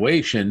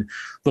situation.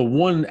 The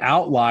one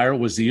outlier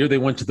was the year they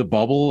went to the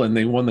bubble and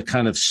they won the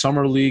kind of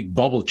summer league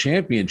bubble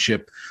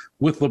championship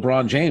with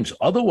LeBron James.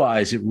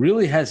 Otherwise, it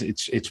really has,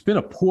 it's been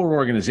a poor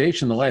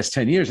organization the last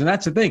 10 years. And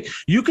that's the thing.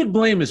 You could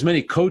blame as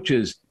many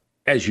coaches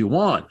as you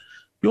want.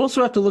 You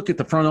also have to look at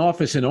the front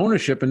office and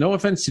ownership. And no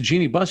offense to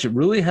Jeannie Buss, it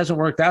really hasn't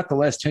worked out the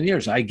last 10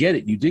 years. I get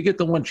it. You did get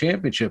the one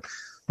championship.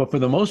 But for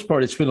the most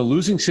part, it's been a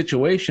losing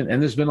situation,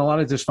 and there's been a lot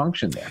of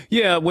dysfunction there.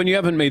 Yeah, when you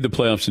haven't made the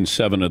playoffs in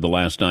 7 of the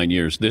last 9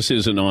 years, this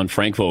isn't on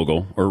Frank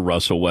Vogel or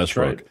Russell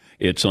Westbrook. Right.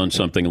 It's on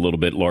something a little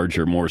bit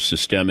larger, more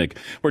systemic.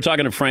 We're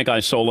talking to Frank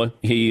Isola.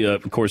 He,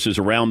 of course, is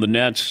around the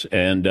Nets,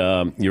 and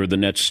you're the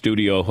Nets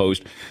studio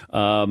host.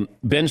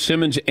 Ben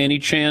Simmons, any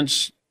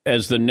chance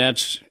as the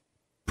Nets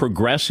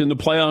progress in the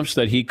playoffs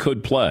that he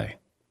could play?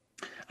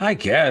 I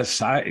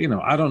guess. I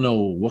don't know,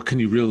 what can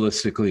you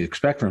realistically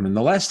expect from him? And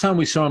the last time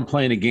we saw him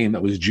playing a game,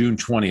 that was June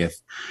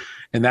 20th.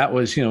 And that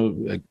was,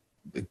 the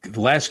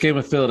last game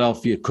of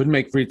Philadelphia, couldn't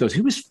make free throws.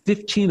 He was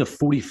 15 of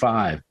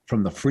 45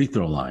 from the free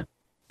throw line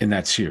in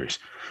that series.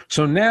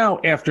 So now,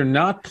 after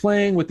not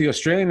playing with the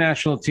Australian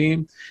national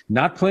team,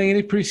 not playing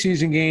any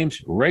preseason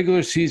games,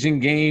 regular season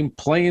game,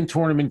 play-in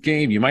tournament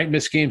game, you might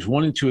miss games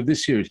 1 and 2 of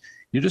this series.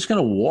 You're just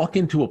going to walk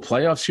into a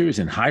playoff series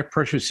in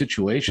high-pressure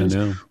situations.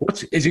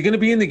 Is he going to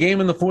be in the game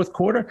in the fourth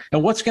quarter?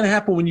 And what's going to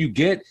happen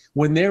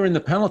when they're in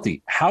the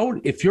penalty?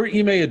 If you're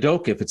Ime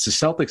Udoka, if it's the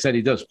Celtics that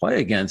he does play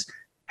against,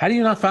 how do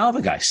you not foul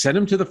the guy? Send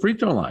him to the free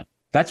throw line.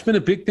 That's been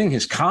a big thing.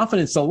 His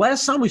confidence, the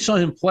last time we saw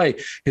him play,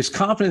 his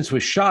confidence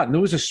was shot. And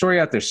there was a story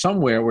out there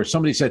somewhere where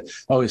somebody said,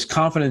 his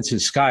confidence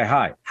is sky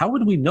high. How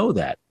would we know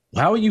that?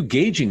 How are you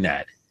gauging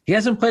that? He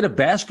hasn't played a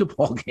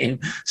basketball game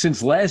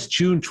since last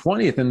June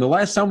 20th. And the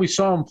last time we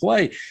saw him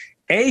play,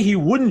 he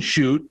wouldn't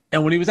shoot.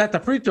 And when he was at the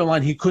free throw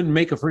line, he couldn't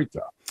make a free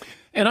throw.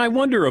 And I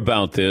wonder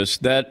about this,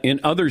 that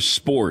in other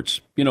sports,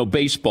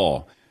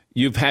 baseball,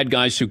 you've had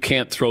guys who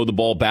can't throw the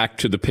ball back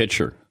to the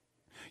pitcher.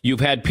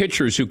 You've had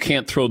pitchers who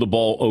can't throw the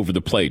ball over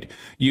the plate.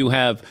 You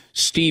have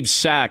Steve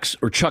Sachs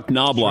or Chuck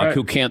Knobloch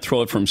who can't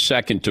throw it from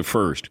second to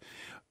first.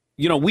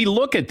 We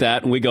look at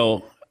that and we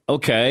go,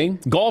 okay,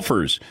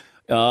 golfers.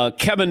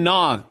 Kevin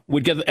Na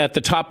would get at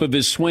the top of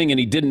his swing and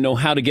he didn't know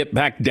how to get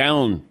back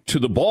down to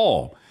the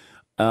ball.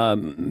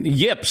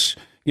 Yips,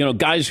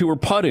 guys who were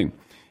putting.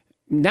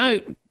 Now,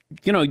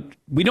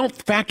 we don't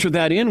factor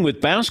that in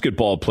with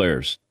basketball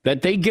players,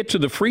 that they get to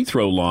the free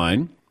throw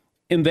line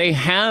and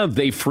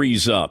they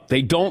freeze up.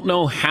 They don't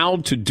know how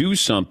to do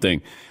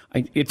something.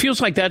 It feels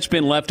like that's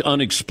been left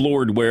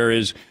unexplored,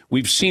 whereas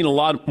we've seen a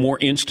lot more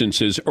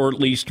instances, or at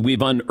least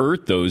we've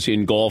unearthed those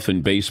in golf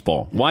and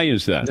baseball. Why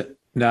is that?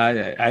 No,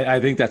 I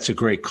think that's a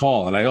great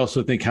call. And I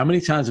also think, how many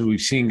times have we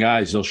seen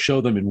guys, they'll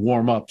show them in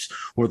warm-ups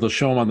or they'll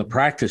show them on the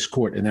practice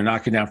court and they're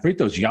knocking down free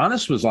throws.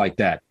 Giannis was like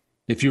that,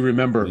 if you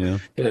remember,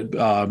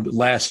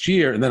 last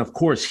year. And then, of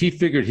course, he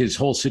figured his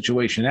whole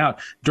situation out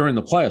during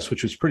the playoffs,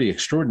 which was pretty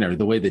extraordinary,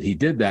 the way that he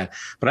did that.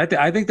 But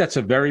I think that's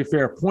a very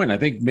fair point. I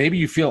think maybe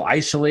you feel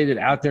isolated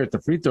out there at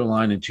the free throw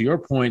line. And to your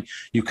point,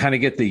 you kind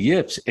of get the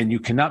yips and you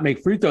cannot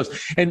make free throws.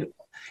 And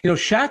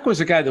Shaq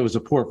was a guy that was a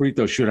poor free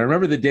throw shooter. I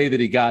remember the day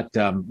that he got,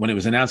 when it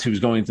was announced he was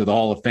going to the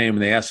Hall of Fame,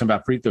 and they asked him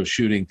about free throw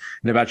shooting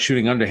and about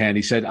shooting underhand.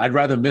 He said, I'd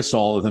rather miss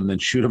all of them than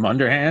shoot them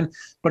underhand.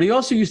 But he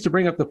also used to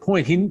bring up the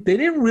point, they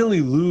didn't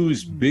really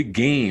lose big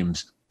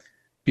games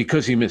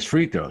because he missed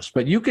free throws.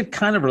 But you could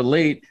kind of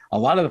relate a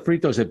lot of the free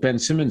throws that Ben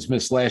Simmons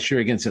missed last year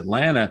against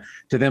Atlanta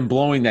to them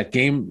blowing that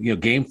game,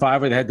 game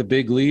 5 where they had the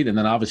big lead, and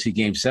then obviously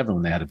game 7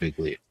 when they had a big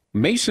lead.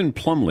 Mason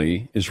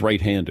Plumlee is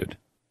right-handed.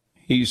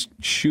 He's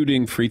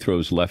shooting free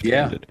throws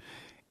left-handed.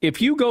 Yeah.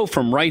 If you go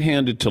from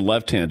right-handed to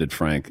left-handed,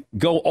 Frank,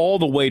 go all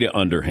the way to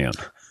underhand.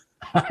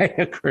 I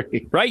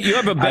agree. Right? You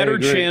have a better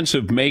chance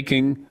of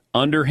making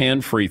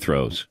underhand free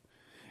throws.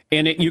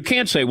 And you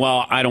can't say,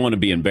 well, I don't want to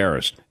be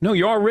embarrassed. No,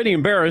 you're already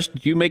embarrassed.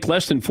 You make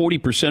less than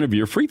 40% of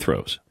your free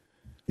throws.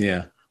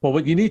 Yeah. Well,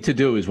 what you need to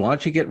do is why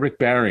don't you get Rick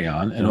Barry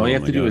on, and all you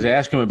have to do is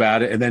ask him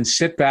about it, and then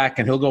sit back,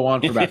 and he'll go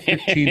on for about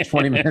 15,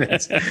 20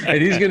 minutes,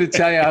 and he's going to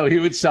tell you how he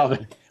would solve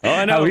it. Oh,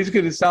 I know. How he's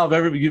going to solve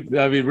everything.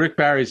 I mean, Rick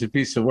Barry's a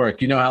piece of work.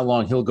 You know how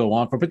long he'll go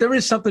on for. But there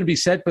is something to be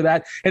said for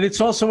that, and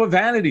it's also a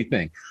vanity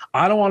thing.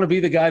 I don't want to be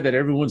the guy that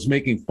everyone's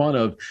making fun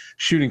of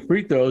shooting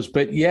free throws,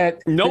 but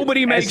yet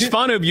nobody makes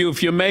fun of you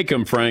if you make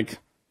them, Frank.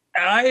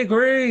 I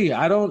agree.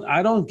 I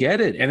don't get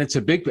it, and it's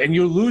a big. And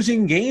you're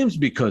losing games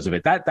because of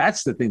it.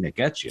 That's the thing that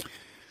gets you.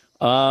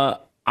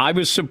 I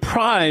was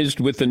surprised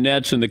with the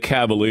Nets and the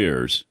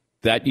Cavaliers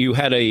that you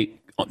had a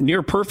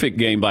near perfect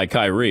game by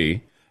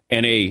Kyrie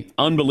and a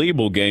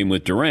unbelievable game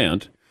with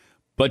Durant,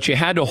 but you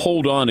had to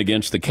hold on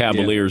against the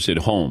Cavaliers at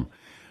home.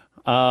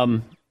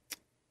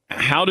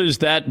 How does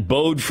that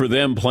bode for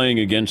them playing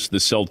against the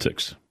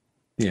Celtics?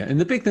 Yeah, and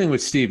the big thing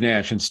with Steve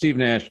Nash,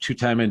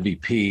 two-time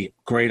MVP,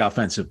 great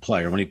offensive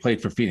player. When he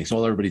played for Phoenix,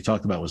 all everybody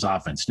talked about was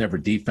offense, never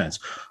defense.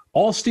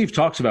 All Steve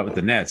talks about with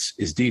the Nets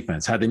is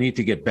defense, how they need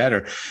to get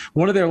better.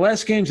 One of their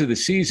last games of the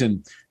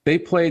season, they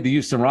played the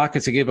Houston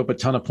Rockets. They gave up a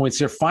ton of points.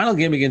 Their final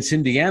game against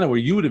Indiana, where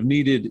you would have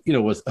needed,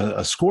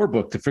 a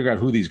scorebook to figure out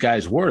who these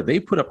guys were, they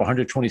put up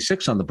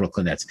 126 on the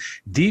Brooklyn Nets.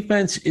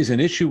 Defense is an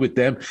issue with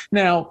them.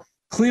 Now,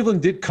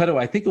 Cleveland did cut it.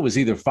 I think it was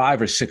either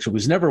 5 or 6. It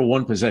was never a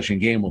one-possession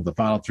game of the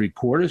final 3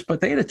 quarters, but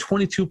they had a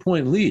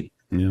 22-point lead.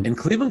 Yeah. And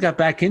Cleveland got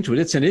back into it.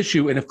 It's an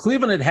issue. And if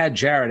Cleveland had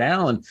Jared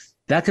Allen,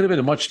 that could have been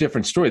a much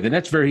different story. The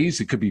Nets very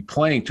easily could be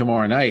playing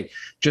tomorrow night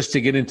just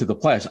to get into the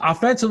playoffs.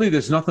 Offensively,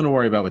 there's nothing to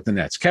worry about with the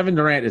Nets. Kevin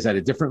Durant is at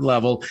a different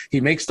level.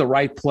 He makes the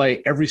right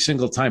play every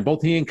single time.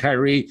 Both he and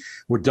Kyrie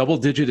were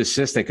double-digit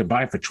assists. They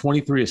combined for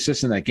 23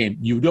 assists in that game.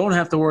 You don't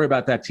have to worry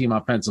about that team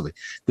offensively.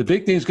 The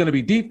big thing is going to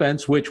be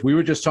defense, which we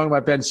were just talking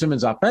about Ben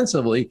Simmons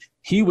offensively.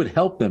 He would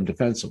help them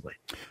defensively.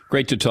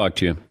 Great to talk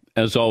to you.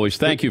 As always,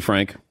 thank you,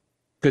 Frank.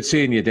 Good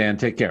seeing you, Dan.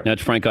 Take care.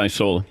 That's Frank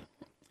Isola.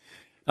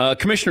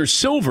 Commissioner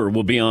Silver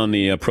will be on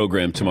the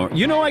program tomorrow.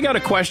 I got a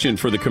question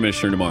for the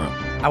commissioner tomorrow.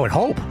 I would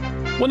hope.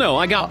 Well, no,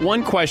 I got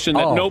one question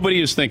that nobody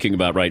is thinking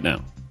about right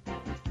now.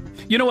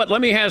 You know what?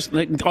 Let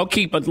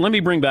me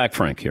bring back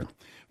Frank here.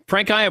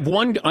 Frank, I have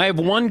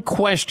one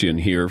question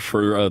here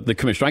for the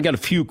commissioner. I got a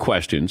few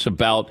questions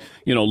about,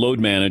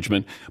 load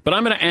management, but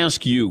I'm going to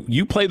ask you.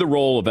 You play the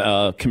role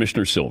of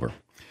Commissioner Silver.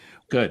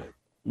 Good.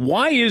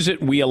 Why is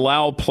it we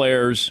allow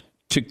players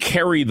to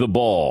carry the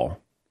ball?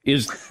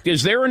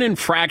 Is there an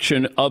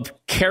infraction of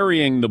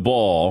carrying the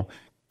ball?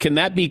 Can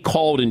that be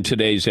called in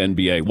today's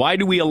NBA? Why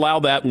do we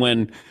allow that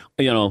when,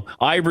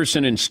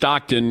 Iverson and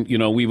Stockton,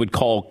 we would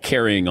call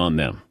carrying on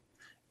them?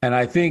 And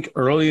I think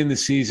early in the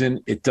season,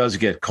 it does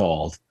get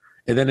called.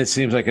 And then it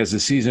seems like as the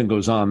season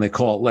goes on, they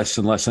call it less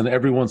and less. And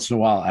every once in a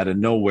while, out of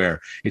nowhere,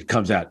 it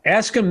comes out.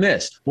 Ask him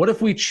this. What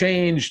if we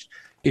changed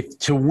if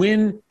to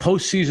win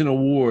postseason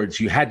awards,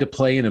 you had to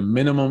play in a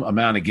minimum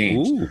amount of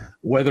games,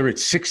 whether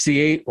it's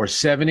 68 or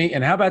 70.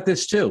 And how about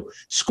this too?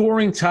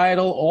 Scoring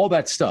title, all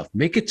that stuff.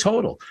 Make it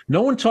total.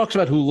 No one talks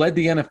about who led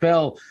the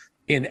NFL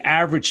in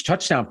average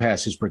touchdown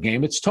passes per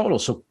game. It's total.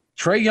 So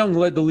Trae Young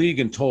led the league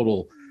in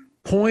total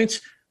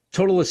points,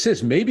 total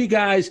assists. Maybe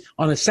guys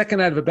on a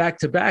second out of a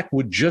back-to-back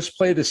would just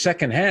play the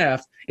second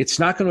half. It's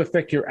not going to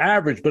affect your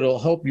average, but it'll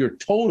help your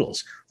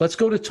totals. Let's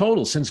go to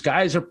totals since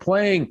guys are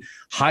playing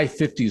high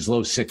 50s,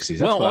 low 60s.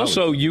 That's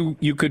also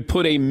you could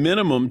put a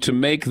minimum to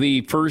make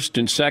the first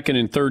and second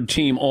and third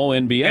team all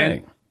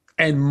NBA.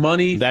 And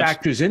money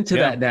factors into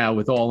that now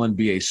with all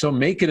NBA. So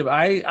make it,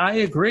 I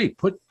agree.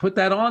 Put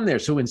that on there.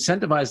 So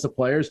incentivize the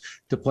players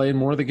to play in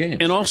more of the games.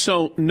 And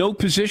also no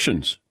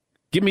positions.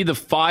 Give me the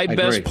 5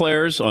 best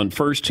players on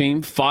first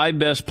team, 5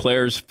 best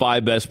players,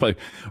 5 best players.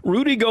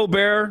 Rudy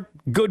Gobert,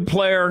 good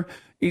player,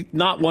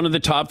 not one of the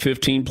top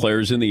 15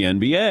 players in the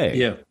NBA.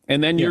 Yeah.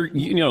 And then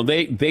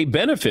they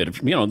benefit.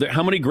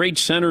 How many great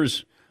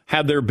centers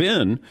have there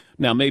been?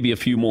 Now, maybe a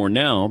few more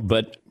now,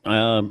 but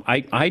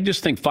I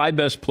just think 5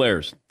 best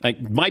players.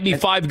 Might be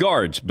 5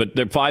 guards, but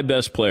they're 5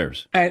 best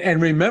players.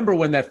 And remember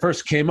when that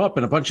first came up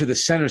and a bunch of the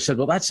centers said,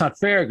 well, that's not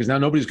fair because now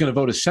nobody's going to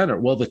vote a center.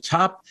 Well,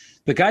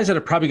 the guys that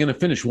are probably going to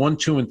finish 1,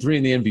 2, and 3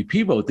 in the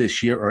MVP vote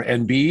this year are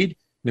Embiid,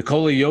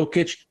 Nikola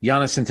Jokic,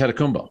 Giannis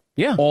Antetokounmpo.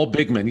 Yeah. All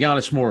big men.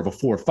 Giannis more of a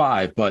 4 or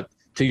 5. But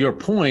to your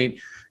point,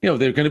 there are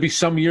going to be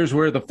some years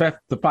where the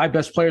 5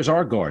 best players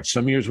are guards,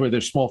 some years where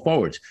they're small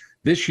forwards.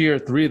 This year,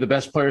 3 of the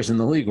best players in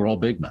the league are all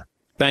big men.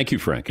 Thank you,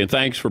 Frank. And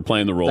thanks for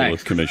playing the role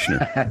of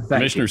Commissioner.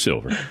 Commissioner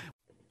Silver.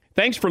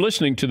 Thanks for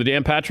listening to the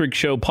Dan Patrick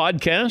Show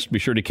podcast. Be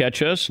sure to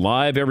catch us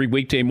live every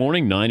weekday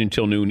morning, 9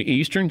 until noon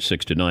Eastern,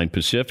 6 to 9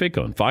 Pacific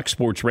on Fox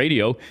Sports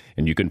Radio.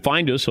 And you can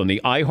find us on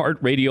the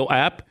iHeartRadio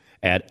app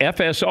at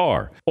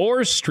FSR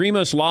or stream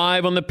us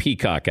live on the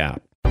Peacock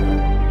app.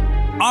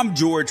 I'm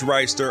George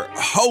Reister,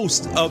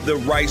 host of the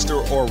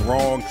Reister or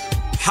Wrong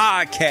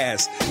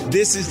podcast.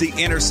 This is the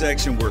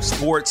intersection where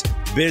sports,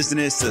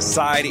 business,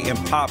 society, and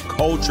pop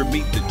culture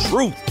meet the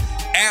truth.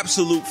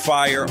 absolute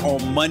fire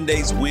on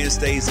Mondays,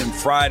 Wednesdays, and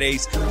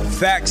Fridays.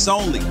 Facts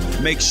only.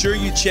 Make sure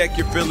you check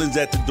your feelings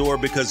at the door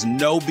because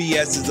no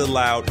BS is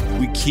allowed.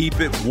 We keep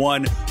it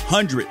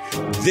 100.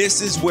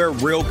 This is where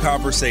real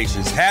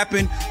conversations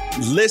happen.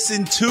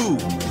 Listen to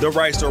the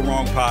Right or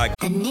Wrong podcast.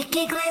 The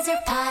Nikki Glaser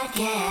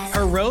Podcast.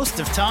 Her roast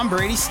of Tom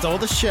Brady stole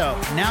the show.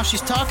 Now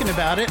she's talking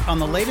about it on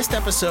the latest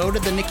episode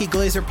of the Nikki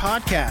Glaser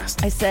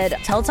Podcast. I said,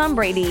 tell Tom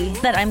Brady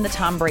that I'm the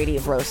Tom Brady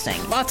of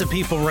roasting. Lots of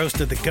people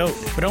roasted the GOAT,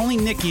 but only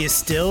Nikki is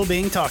still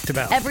being talked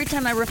about. Every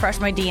time I refresh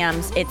my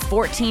DMs, it's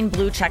 14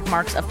 blue check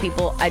marks of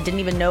people I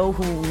didn't even know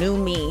who knew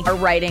me are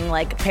writing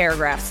like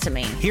paragraphs to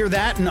me. Hear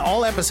that in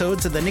all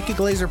episodes of the Nikki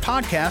Glaser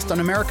Podcast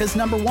on America's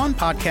 #1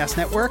 podcast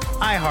network,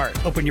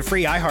 iHeart. Open your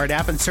free iHeart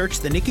app and search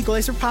the Nikki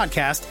Glaser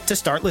Podcast to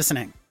start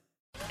listening.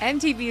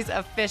 MTV's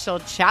official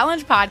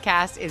Challenge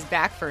podcast is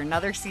back for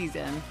another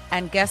season.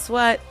 And guess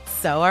what?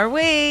 So are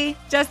we.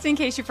 Just in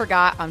case you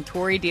forgot, I'm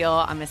Tori Deal.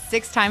 I'm a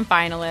 6-time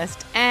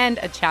finalist and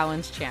a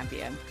challenge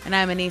champion. And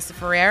I'm Anissa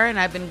Ferreira, and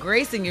I've been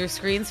gracing your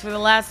screens for the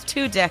last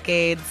 2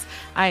 decades.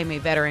 I am a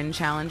veteran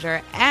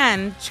challenger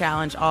and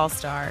challenge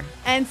all-star.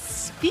 And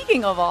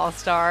speaking of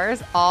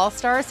all-stars,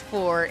 All-Stars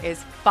 4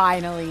 is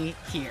finally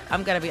here.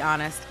 I'm going to be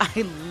honest.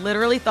 I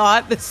literally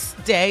thought this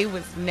day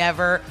was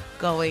never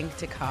going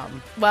to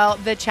come. Well,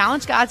 the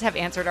challenge gods have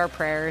answered our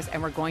prayers,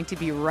 and we're going to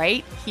be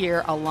right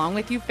here along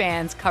with you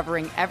fans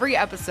covering every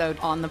episode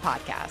on the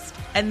podcast.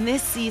 And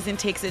this season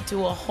takes it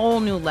to a whole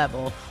new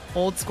level.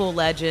 Old school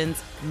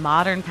legends,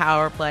 modern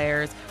power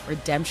players,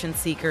 redemption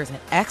seekers, and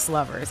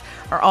ex-lovers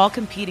are all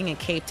competing in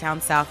Cape Town,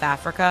 South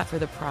Africa for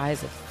the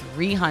prize of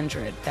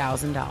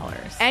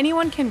 $300,000.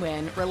 Anyone can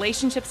win,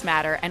 relationships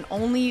matter, and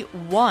only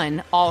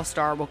one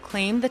All-Star will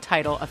claim the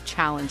title of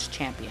Challenge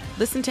Champion.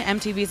 Listen to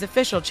MTV's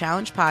official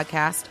Challenge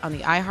podcast on the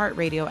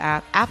iHeartRadio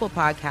app, Apple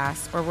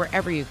Podcasts, or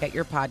wherever you get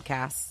your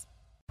podcasts.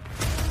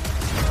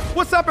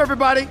 What's up,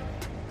 everybody?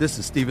 This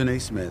is Stephen A.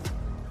 Smith.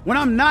 When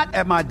I'm not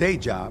at my day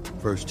job,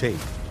 First Take,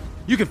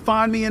 you can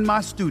find me in my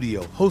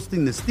studio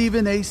hosting the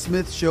Stephen A.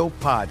 Smith Show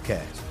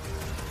podcast.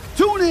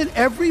 Tune in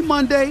every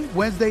Monday,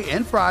 Wednesday,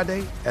 and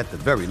Friday, at the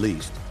very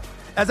least,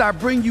 as I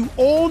bring you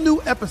all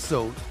new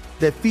episodes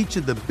that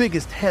feature the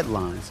biggest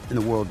headlines in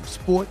the world of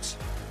sports,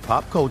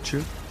 pop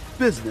culture,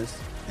 business,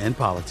 and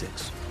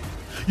politics.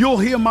 You'll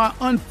hear my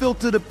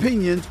unfiltered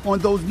opinions on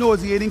those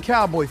nauseating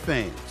Cowboy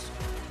fans,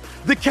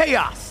 the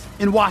chaos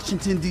in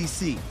Washington,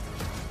 D.C.,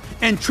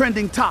 and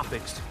trending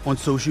topics on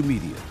social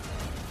media,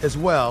 as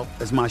well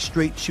as my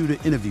straight shooter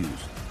interviews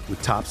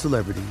with top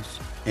celebrities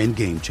and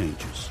game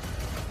changers.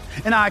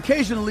 And I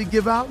occasionally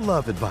give out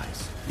love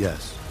advice.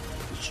 Yes,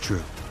 it's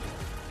true.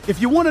 If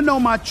you want to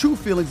know my true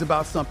feelings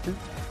about something,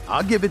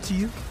 I'll give it to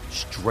you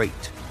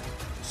straight.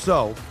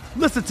 So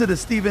listen to the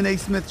Stephen A.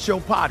 Smith Show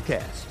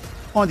podcast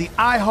on the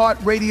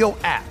iHeartRadio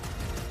app,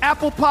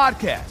 Apple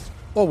Podcasts,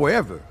 or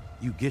wherever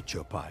you get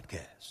your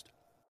podcast.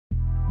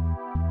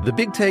 The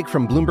Big Take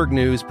from Bloomberg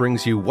News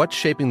brings you what's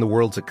shaping the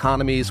world's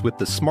economies with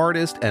the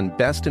smartest and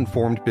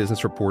best-informed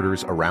business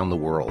reporters around the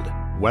world.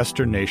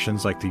 Western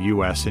nations like the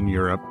U.S. and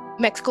Europe.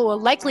 Mexico will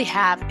likely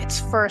have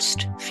its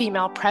first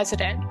female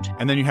president.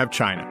 And then you have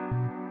China.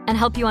 And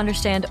help you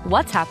understand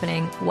what's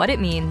happening, what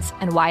it means,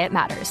 and why it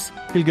matters.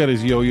 He'll get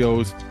his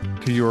yo-yos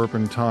to Europe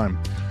in time.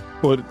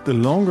 But the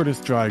longer this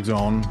drags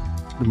on,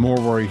 the more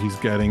worry he's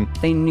getting.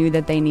 They knew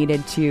that they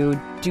needed to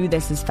do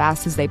this as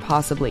fast as they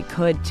possibly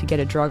could to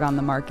get a drug on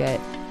the market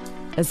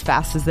as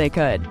fast as they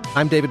could.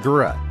 I'm David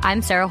Gura.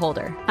 I'm Sarah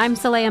Holder. I'm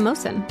Saleha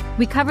Mohsen.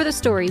 We cover the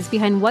stories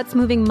behind what's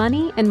moving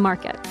money and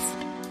markets.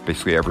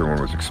 Basically,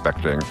 everyone was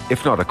expecting,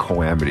 if not a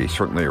calamity,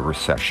 certainly a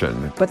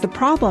recession. But the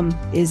problem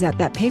is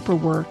that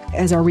paperwork,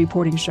 as our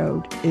reporting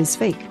showed, is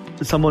fake.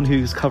 As someone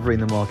who's covering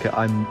the market,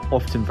 I'm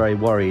often very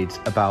worried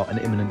about an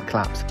imminent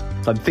collapse.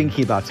 So I'm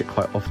thinking about it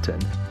quite often.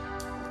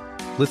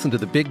 Listen to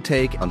The Big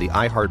Take on the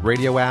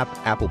iHeartRadio app,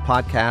 Apple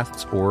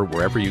Podcasts, or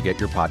wherever you get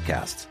your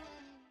podcasts.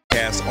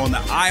 On the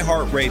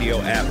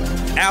iHeartRadio app,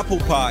 Apple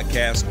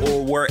Podcasts,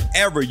 or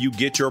wherever you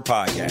get your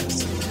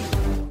podcasts.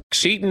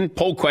 Seton,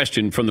 poll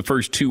question from the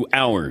first 2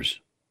 hours.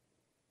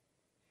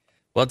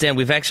 Well, Dan,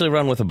 we've actually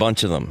run with a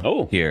bunch of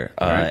them here.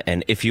 Right.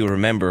 And if you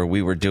remember,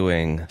 we were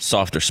doing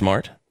soft or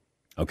smart.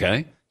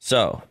 Okay.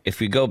 So if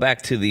we go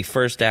back to the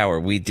first hour,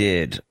 we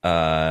did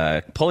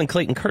polling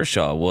Clayton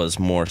Kershaw was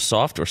more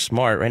soft or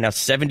smart. Right now,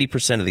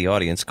 70% of the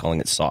audience calling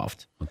it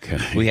soft. Okay.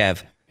 We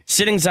have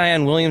sitting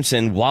Zion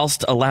Williamson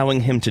whilst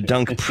allowing him to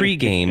dunk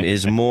pregame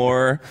is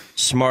more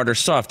smart or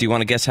soft. Do you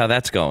want to guess how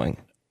that's going?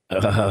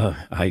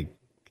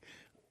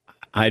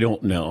 I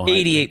don't know.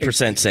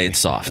 88% say it's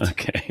soft.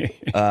 Okay.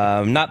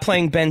 Not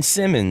playing Ben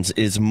Simmons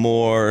is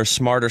more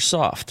smart or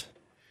soft.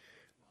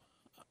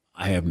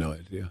 I have no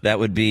idea. That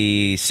would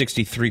be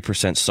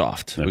 63%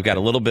 soft. Okay. We've got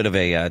a little bit of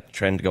a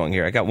trend going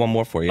here. I got one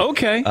more for you.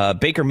 Okay.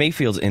 Baker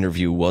Mayfield's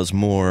interview was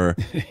more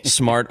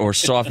smart or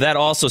soft. That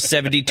also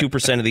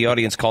 72% of the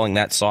audience calling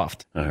that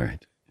soft. All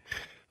right.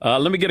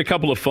 Let me get a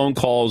couple of phone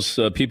calls.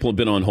 People have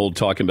been on hold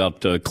talking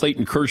about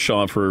Clayton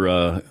Kershaw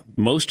for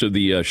most of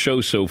the show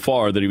so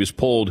far that he was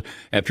pulled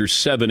after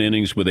 7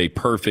 innings with a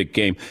perfect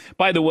game.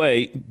 By the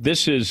way,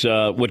 this is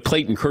what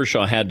Clayton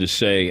Kershaw had to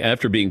say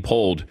after being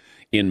pulled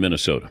in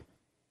Minnesota.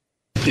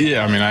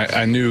 Yeah, I mean,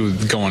 I knew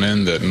going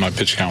in that my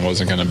pitch count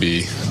wasn't going to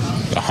be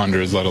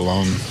 100, let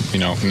alone,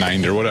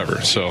 90 or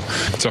whatever. So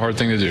it's a hard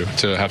thing to do,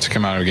 to have to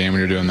come out of a game when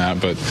you're doing that.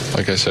 But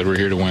like I said, we're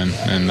here to win,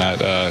 and that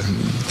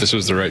this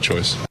was the right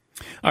choice.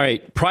 All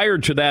right. Prior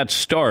to that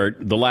start,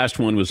 the last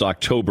one was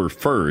October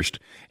 1st,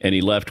 and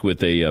he left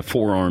with a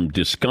forearm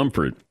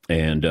discomfort.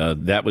 And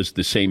that was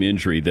the same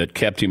injury that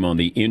kept him on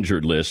the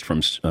injured list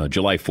from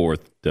July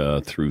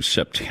 4th through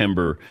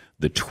September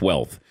the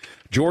 12th.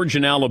 George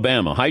in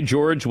Alabama. Hi,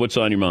 George. What's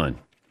on your mind?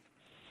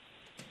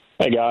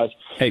 Hey, guys.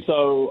 Hey.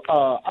 So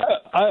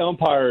I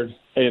umpired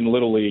in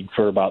Little League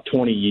for about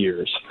 20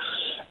 years.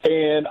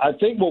 And I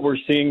think what we're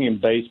seeing in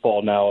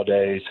baseball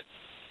nowadays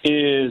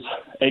is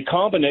a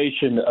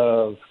combination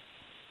of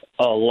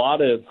a lot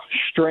of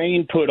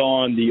strain put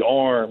on the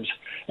arms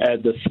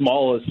at the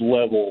smallest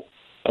level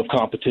of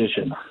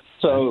competition.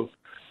 So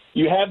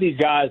you have these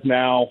guys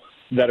now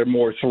that are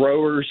more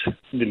throwers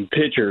than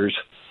pitchers,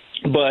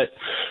 but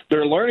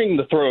they're learning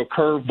to throw a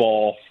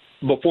curveball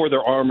before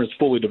their arm is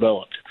fully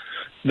developed.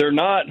 They're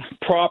not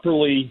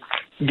properly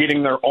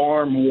getting their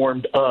arm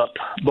warmed up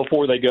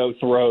before they go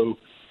throw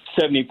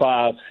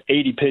 75,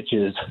 80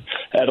 pitches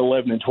at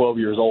 11 and 12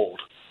 years old.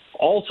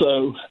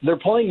 Also, they're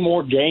playing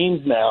more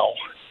games now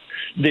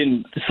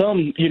than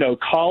some,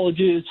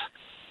 colleges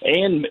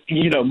and,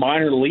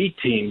 minor league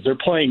teams. They're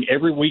playing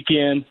every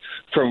weekend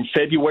from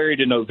February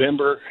to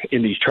November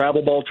in these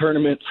travel ball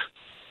tournaments.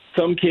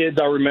 Some kids,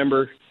 I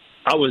remember,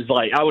 I would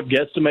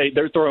guesstimate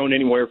they're throwing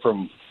anywhere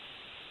from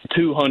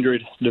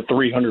 200 to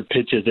 300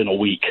 pitches in a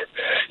week,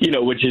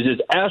 which is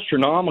just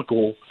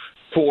astronomical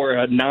for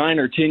a 9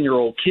 or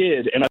 10-year-old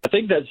kid. And I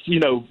think that's,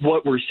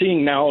 what we're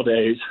seeing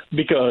nowadays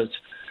because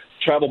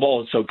travel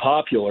ball is so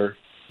popular.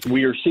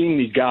 We are seeing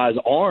these guys'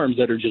 arms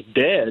that are just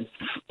dead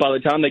by the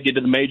time they get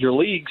to the major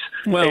leagues.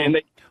 Well,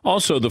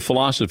 also the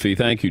philosophy,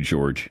 thank you,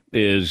 George,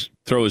 is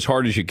throw as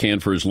hard as you can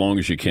for as long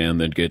as you can,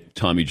 then get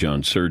Tommy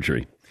John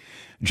surgery.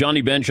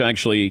 Johnny Bench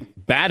actually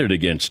batted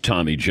against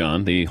Tommy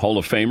John, the Hall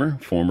of Famer,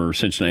 former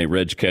Cincinnati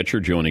Reds catcher,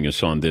 joining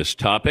us on this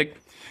topic.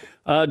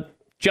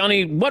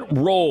 Johnny, what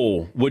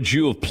role would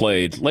you have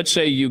played? Let's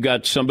say you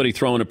got somebody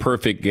throwing a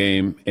perfect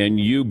game, and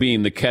you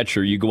being the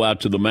catcher, you go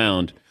out to the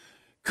mound.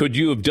 Could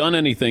you have done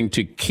anything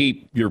to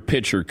keep your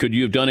pitcher? Could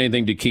you have done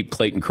anything to keep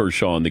Clayton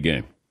Kershaw in the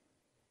game?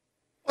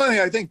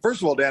 Well, I think,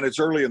 first of all, Dan, it's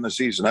early in the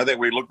season. I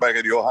think we look back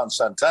at Johan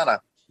Santana,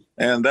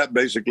 and that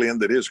basically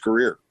ended his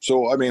career.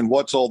 So, I mean,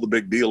 what's all the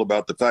big deal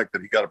about the fact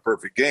that he got a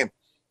perfect game?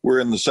 We're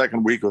in the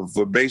second week of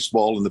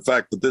baseball, and the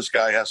fact that this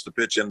guy has to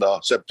pitch into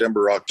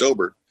September,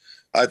 October,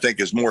 I think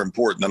is more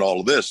important than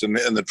all of this. And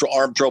the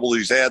arm trouble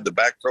he's had, the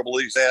back trouble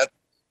he's had,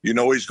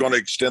 he's going to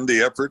extend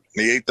the effort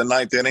in the 8th and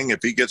 9th inning. If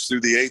he gets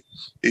through the 8th,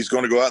 he's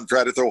going to go out and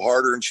try to throw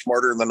harder and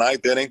smarter in the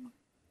 9th inning.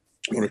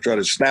 He's going to try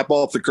to snap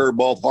off the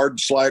curveball, hard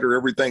slider,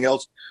 everything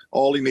else.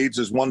 All he needs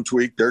is one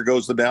tweak. There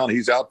goes the down.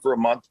 He's out for a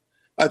month.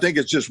 I think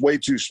it's just way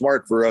too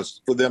smart for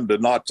them to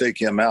not take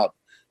him out.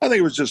 I think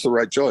it was just the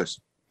right choice.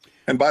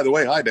 And by the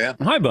way, hi, Dan.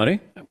 Hi,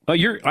 buddy.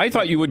 I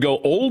thought you would go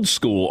old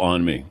school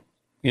on me.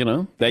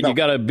 You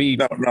got to be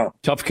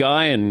tough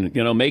guy and,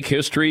 make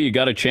history. You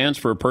got a chance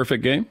for a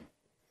perfect game.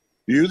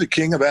 You the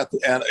king of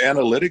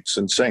analytics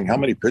and saying how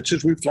many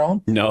pitches we've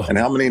thrown? No. And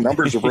how many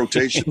numbers of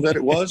rotation that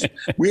it was?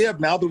 We have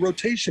now the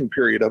rotation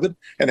period of it.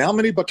 And how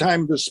many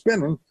time the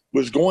spinning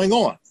was going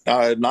on?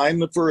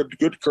 9 for a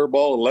good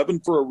curveball,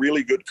 11 for a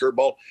really good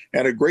curveball,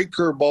 and a great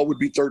curveball would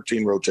be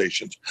 13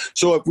 rotations.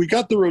 So if we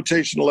got the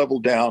rotation level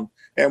down,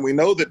 and we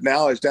know that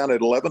now it's down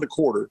at 11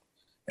 1/4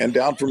 and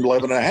down from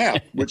 11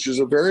 1/2, which is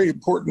a very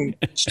important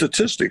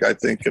statistic, I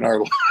think, in our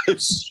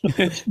lives.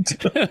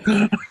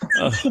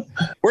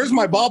 Where's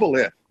my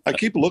bobblehead? I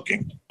keep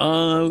looking.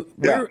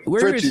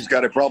 Fritzy's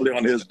got it probably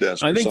on his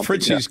desk. I think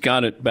Fritzy's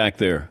got it back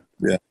there.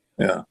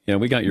 Yeah,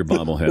 we got your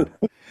bobblehead.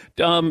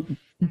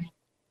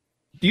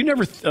 You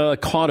never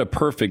caught a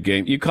perfect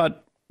game. You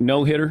caught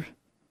no-hitter?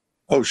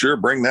 Oh, sure.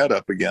 Bring that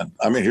up again.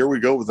 I mean, here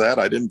we go with that.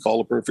 I didn't call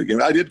a perfect game.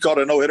 I did caught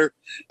a no-hitter.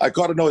 I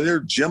caught a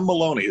no-hitter. Jim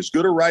Maloney, as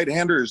good a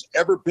right-hander as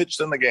ever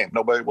pitched in the game.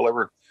 Nobody will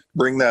ever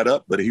bring that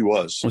up, but he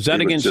was. Was that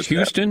against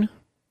Houston?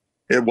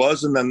 It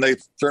was, and then they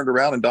turned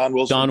around, and Don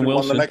Wilson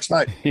won the next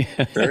night.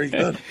 Very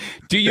good.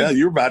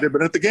 You might have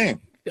been at the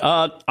game.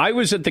 I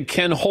was at the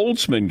Ken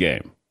Holtzman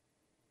game.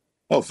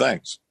 Oh,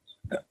 thanks.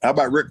 How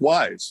about Rick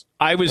Wise?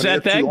 I was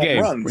at that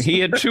game. He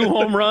had 2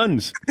 home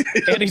runs,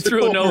 and he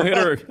threw a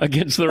no-hitter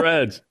against the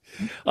Reds.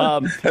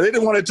 And they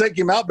didn't want to take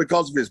him out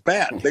because of his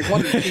bat. They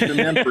wanted to keep him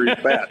in for his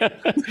bat.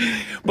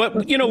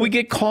 But, we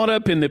get caught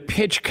up in the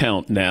pitch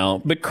count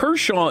now. But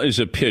Kershaw is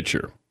a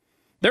pitcher.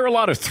 There are a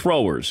lot of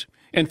throwers.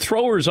 And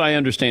throwers, I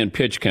understand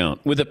pitch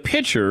count. With a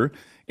pitcher,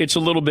 it's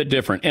a little bit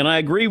different. And I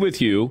agree with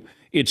you.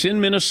 It's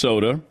in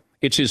Minnesota.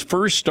 It's his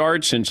first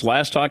start since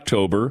last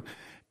October.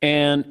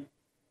 And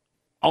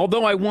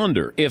although I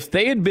wonder, if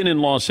they had been in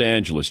Los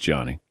Angeles,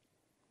 Johnny,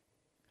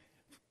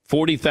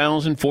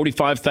 40,000,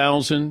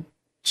 45,000,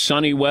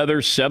 sunny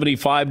weather,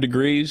 75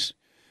 degrees.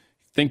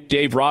 Think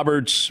Dave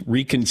Roberts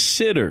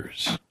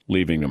reconsiders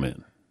leaving him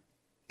in?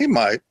 He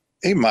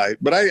might,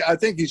 but I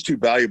think he's too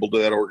valuable to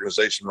that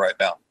organization right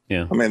now.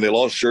 Yeah. I mean, they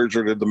lost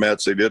Scherzer to the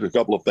Mets. They did a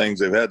couple of things.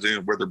 They've had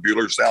where their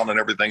Bueller's down and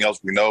everything else.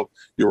 We know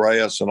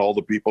Urias and all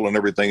the people and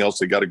everything else.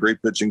 They got a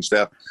great pitching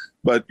staff,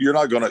 but you're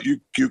not going to.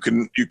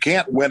 You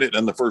can't win it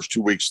in the first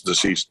 2 weeks of the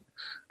season.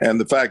 And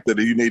the fact that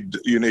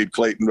you need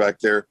Clayton back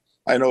there,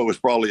 I know it was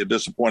probably a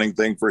disappointing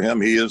thing for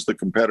him. He is the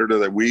competitor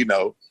that we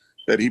know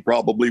that he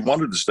probably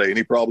wanted to stay, and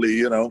he probably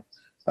he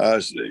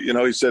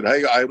said,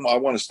 "Hey, I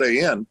want to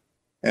stay in."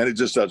 And it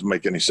just doesn't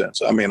make any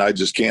sense. I mean, I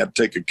just can't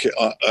take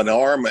an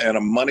arm and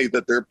a money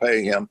that they're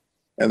paying him,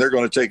 and they're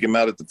going to take him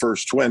out at the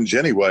first twinge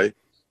anyway.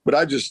 But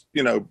I just,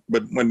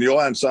 but when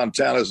Johan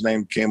Santana's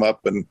name came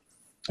up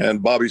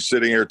and Bobby's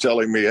sitting here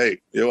telling me, hey,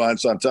 Johan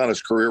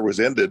Santana's career was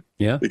ended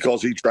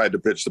because he tried to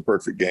pitch the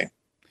perfect game.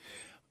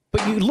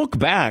 But you look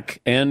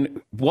back,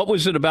 and what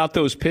was it about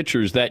those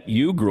pitchers that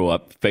you grew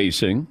up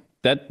facing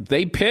that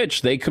they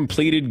pitched, they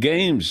completed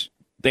games?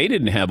 They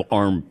didn't have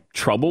arm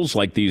troubles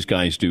like these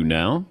guys do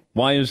now.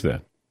 Why is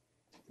that?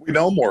 We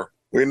know more.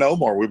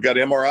 We've got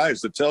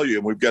MRIs that tell you,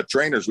 and we've got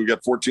trainers. We've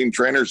got 14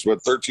 trainers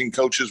with 13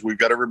 coaches. We've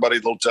got everybody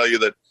that'll tell you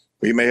that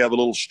we may have a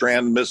little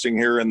strand missing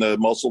here in the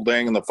muscle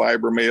thing, and the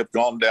fiber may have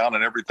gone down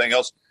and everything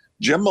else.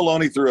 Jim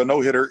Maloney threw a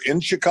no-hitter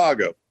in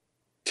Chicago,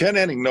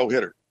 10-inning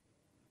no-hitter.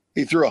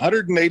 He threw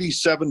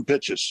 187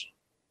 pitches.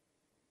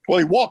 Well,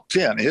 he walked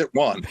 10, hit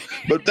 1,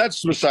 but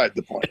that's beside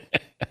the point.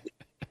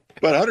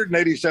 But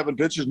 187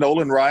 pitches,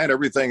 Nolan Ryan,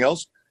 everything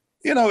else.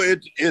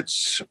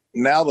 It's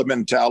now the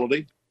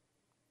mentality.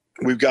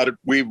 We've got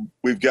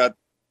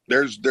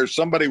there's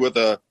somebody with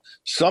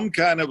some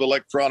kind of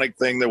electronic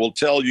thing that will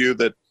tell you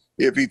that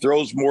if he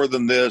throws more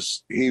than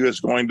this, he is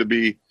going to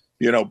be,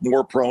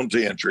 more prone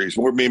to injuries.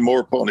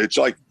 More prone. It's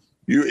like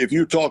if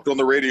you talked on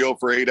the radio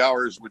for 8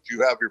 hours, would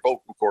you have your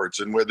vocal cords,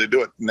 and where they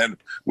do it? And then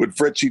would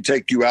Fritchie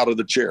take you out of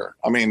the chair?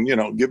 I mean,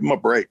 give him a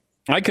break.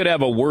 I could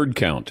have a word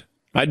count.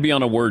 I'd be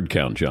on a word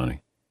count,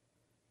 Johnny.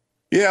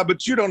 Yeah,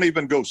 but you don't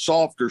even go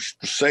soft or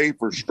safe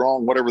or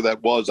strong, whatever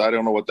that was. I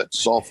don't know what that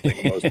soft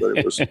thing was,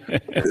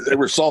 but they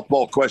were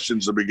softball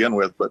questions to begin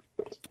with.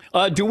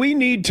 But do we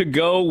need to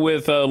go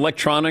with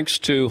electronics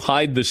to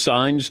hide the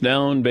signs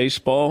now in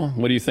baseball?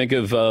 What do you think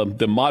of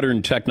the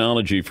modern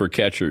technology for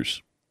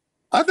catchers?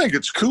 I think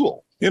it's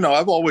cool.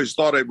 I've always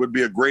thought it would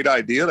be a great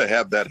idea to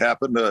have that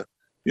happen.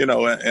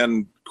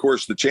 And of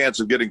course, the chance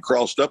of getting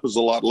crossed up is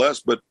a lot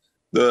less, but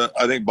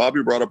I think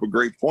Bobby brought up a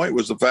great point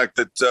was the fact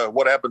that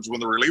what happens when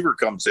the reliever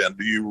comes in?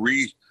 Do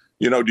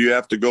you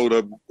have to go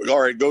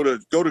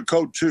to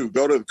code 2,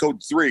 go to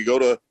code 3,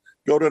 go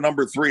to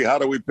number 3? How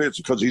do we pitch?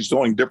 Because he's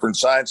doing different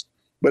signs,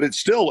 but it's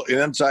still an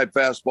inside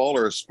fastball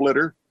or a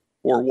splitter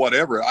or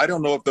whatever. I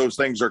don't know if those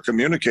things are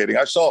communicating.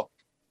 I saw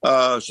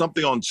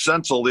something on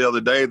Senzel the other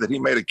day that he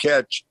made a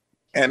catch,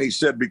 and he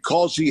said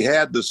because he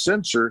had the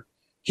sensor,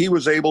 he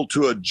was able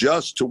to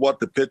adjust to what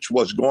the pitch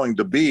was going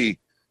to be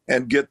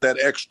and get that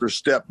extra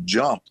step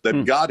jump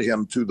that got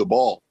him to the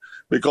ball,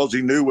 because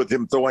he knew with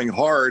him throwing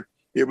hard,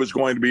 it was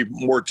going to be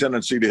more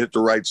tendency to hit the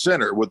right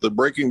center. With the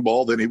breaking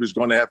ball, then he was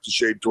going to have to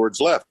shade towards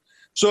left.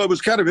 So it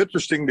was kind of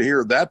interesting to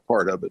hear that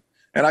part of it.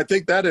 And I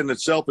think that in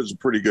itself is a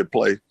pretty good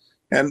play.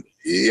 And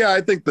yeah,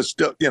 I think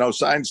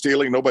sign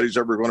stealing, nobody's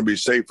ever going to be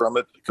safe from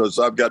it, because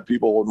I've got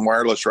people on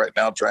wireless right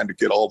now trying to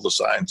get all the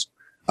signs.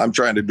 I'm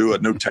trying to do a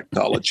new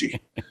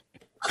technology.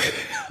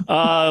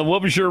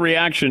 What was your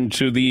reaction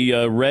to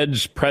the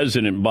Reds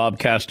president, Bob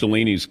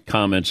Castellini's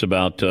comments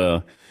about,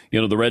 the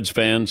Reds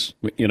fans?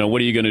 What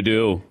are you going to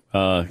do?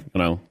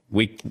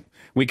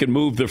 We can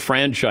move the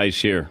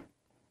franchise here,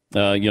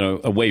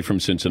 away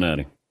from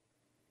Cincinnati.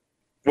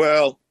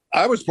 Well,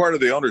 I was part of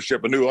the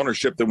ownership, a new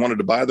ownership that wanted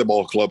to buy the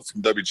ball club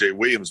from W.J.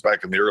 Williams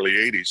back in the early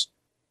 80s.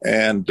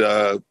 And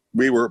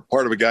we were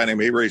part of a guy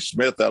named A. Ray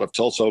Smith out of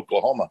Tulsa,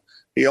 Oklahoma.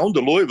 He owned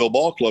the Louisville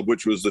Ball Club,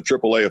 which was the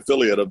AAA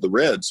affiliate of the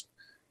Reds.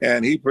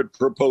 And he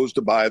proposed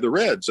to buy the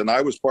Reds. And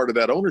I was part of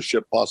that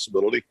ownership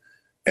possibility.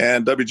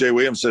 And W.J.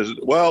 Williams says,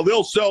 well,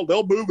 they'll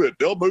move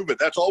it.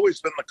 That's always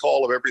been the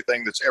call of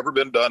everything that's ever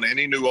been done.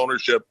 Any new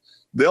ownership,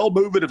 they'll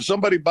move it. If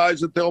somebody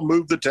buys it, they'll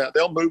move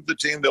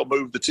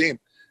the team.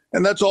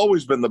 And that's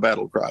always been the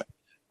battle cry.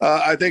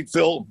 I think,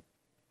 Phil,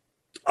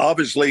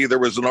 obviously there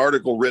was an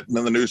article written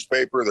in the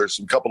newspaper. There's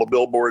a couple of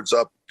billboards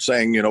up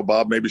saying,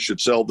 Bob maybe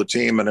should sell the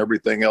team and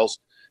everything else.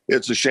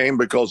 It's a shame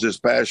because his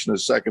passion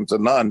is second to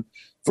none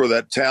for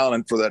that town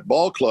and for that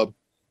ball club,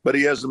 but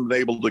he hasn't been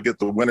able to get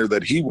the winner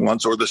that he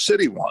wants or the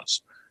city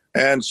wants.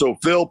 And so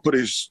Phil put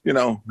his,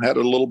 had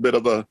a little bit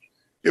of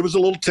it was a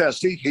little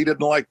testy. He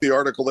didn't like the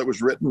article that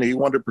was written. He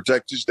wanted to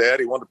protect his dad.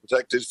 He wanted to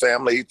protect his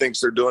family. He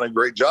thinks they're doing a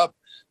great job.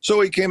 So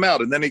he came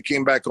out, and then he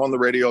came back on the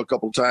radio a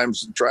couple of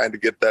times trying to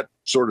get that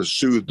sort of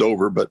soothed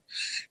over. But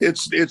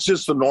it's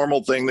just a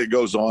normal thing that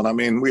goes on. I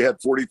mean, we had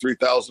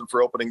 43,000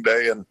 for opening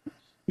day, and,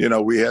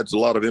 we had a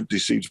lot of empty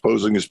seats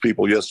posing as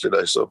people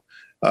yesterday. So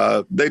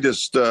they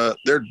just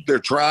they're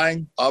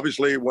trying.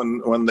 Obviously,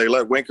 when they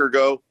let Winker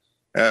go,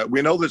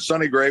 We know that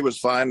Sonny Gray was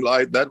fine.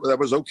 That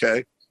was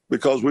okay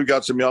because we've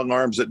got some young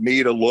arms that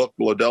need a look.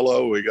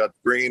 Ladello, we got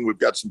Green. We've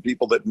got some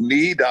people that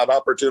need that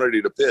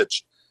opportunity to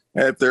pitch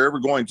if they're ever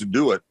going to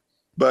do it.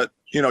 But,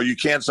 you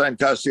can't sign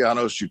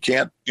Castellanos. You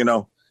can't,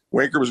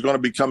 Winker was going to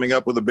be coming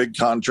up with a big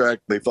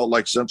contract. They felt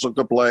like Central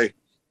could play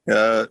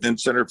in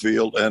center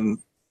field, and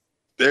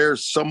they're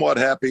somewhat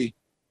happy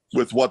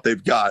with what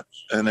they've got,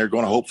 and they're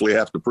going to hopefully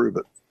have to prove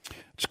it.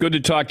 It's good to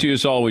talk to you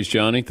as always,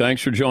 Johnny.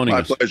 Thanks for joining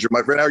us. My pleasure,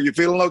 my friend. Are you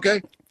feeling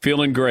okay?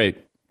 Feeling great.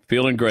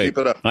 Keep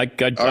it up. I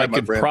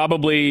could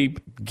probably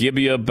give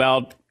you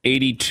about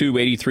 82,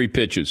 83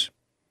 pitches.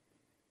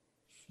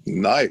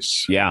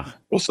 Nice. Yeah.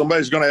 Well,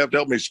 somebody's going to have to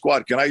help me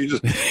squat. Can I use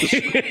this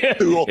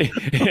tool?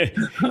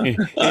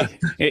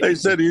 They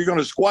said, are you going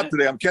to squat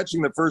today? I'm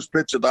catching the first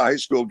pitch of the high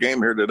school game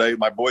here today.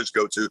 My boys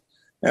go to.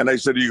 And they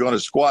said, are you going to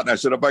squat? And I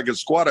said, if I could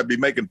squat, I'd be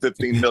making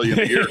 $15 million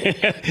a year.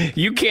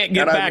 You can't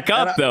get back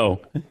up, though.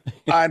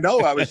 I know.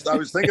 I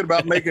was thinking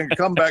about making a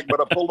comeback,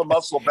 but I pulled a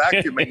muscle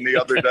vacuuming the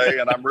other day,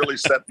 and I'm really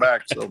set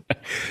back. So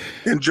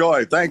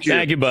enjoy. Thank you.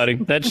 Thank you, buddy.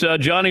 That's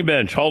Johnny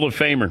Bench, Hall of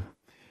Famer,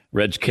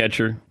 Reds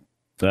catcher,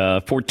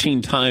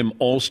 14-time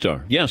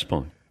All-Star. Yes,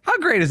 Paul. How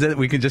great is it that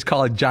we can just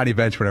call it Johnny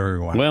Bench whenever we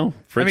want? Well,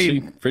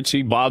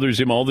 Fritzy bothers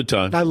him all the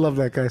time. I love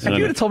that guy. If you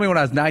would have told me when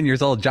I was 9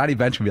 years old, Johnny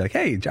Bench would be like,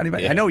 hey, Johnny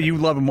Bench. Yeah. I know you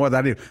love him more than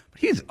I do, but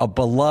he's a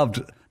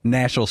beloved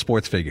national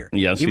sports figure.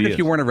 Yes, even if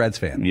you weren't a Reds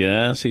fan.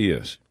 Yes, he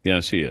is.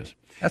 Yes, he is.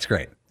 That's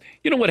great.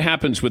 You know what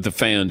happens with the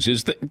fans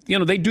is that,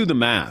 they do the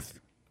math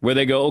where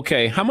they go,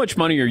 okay, how much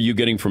money are you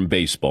getting from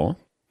baseball?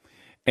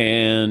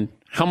 And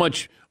how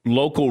much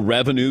local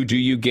revenue do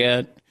you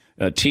get?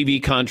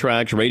 TV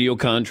contracts, radio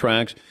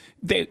contracts.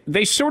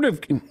 They sort of,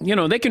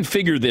 they can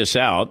figure this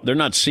out. They're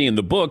not seeing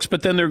the books,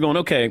 but then they're going,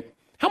 okay,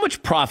 how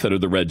much profit are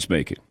the Reds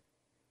making?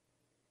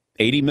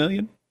 80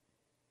 million?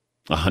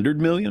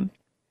 100 million?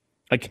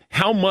 Like,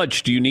 how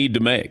much do you need to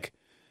make?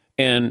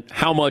 And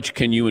how much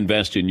can you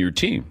invest in your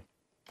team?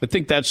 I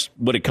think that's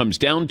what it comes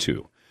down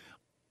to.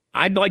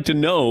 I'd like to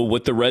know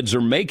what the Reds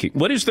are making.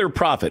 What is their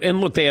profit?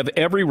 And look, they have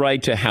every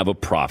right to have a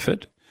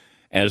profit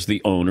as the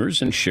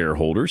owners and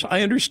shareholders.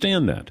 I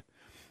understand that.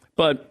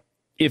 But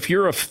if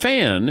you're a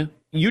fan,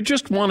 you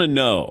just want to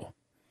know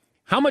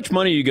how much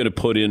money are you going to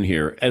put in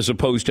here as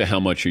opposed to how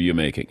much are you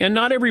making? And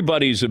not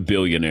everybody's a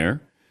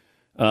billionaire.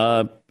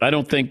 I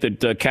don't think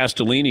that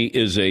Castellini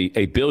is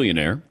a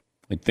billionaire.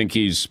 I think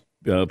he's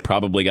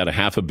probably got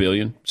 $500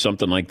 million,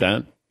 something like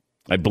that.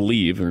 I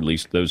believe, or at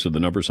least those are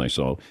the numbers I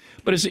saw.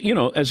 But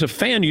as a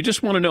fan, you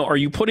just want to know, are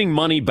you putting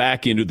money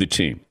back into the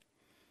team?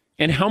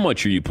 And how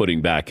much are you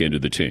putting back into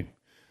the team?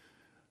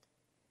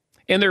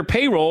 And their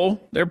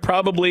payroll, they're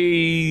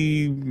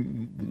probably,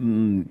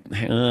 they're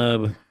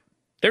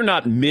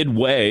not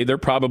midway. They're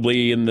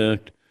probably in the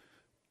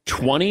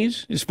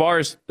 20s as far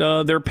as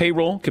their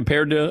payroll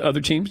compared to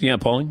other teams. Yeah,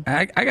 Paulie?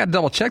 I got to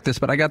double check this,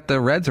 but I got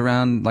the Reds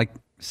around like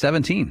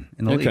 17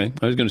 in the league. Okay,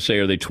 I was going to say,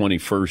 are they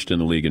 21st in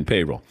the league in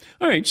payroll?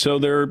 All right, so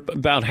they're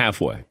about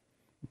halfway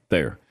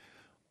there.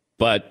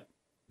 But,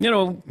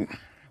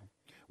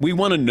 we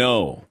want to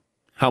know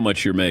how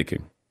much you're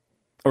making,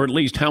 or at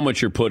least how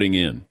much you're putting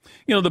in.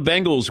 The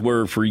Bengals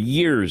were for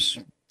years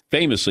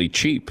famously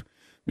cheap.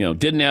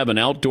 Didn't have an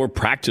outdoor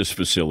practice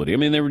facility. I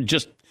mean,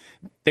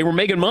 they were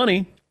making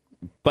money,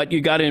 but you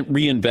got to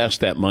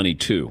reinvest that money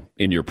too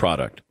in your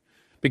product.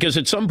 Because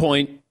at some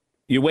point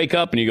you wake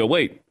up and you go,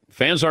 wait,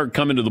 fans aren't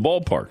coming to the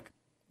ballpark.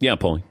 Yeah,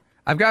 Paulie.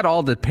 I've got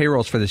all the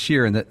payrolls for this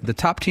year, and the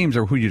top teams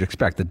are who you'd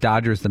expect: the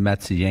Dodgers, the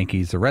Mets, the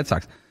Yankees, the Red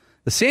Sox.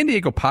 The San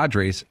Diego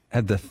Padres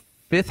have the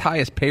 5th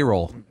highest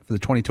payroll for the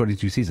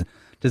 2022 season.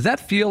 Does that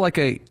feel like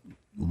a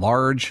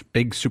large,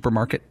 big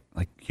supermarket,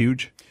 like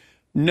huge?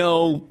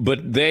 No,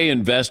 but they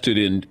invested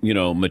in,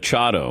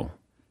 Machado.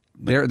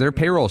 Their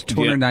payroll is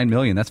 $209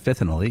 million. That's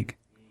 5th in the league.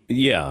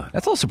 Yeah.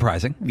 That's a little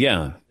surprising.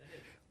 Yeah.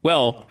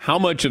 Well, how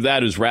much of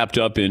that is wrapped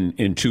up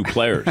in 2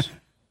 players?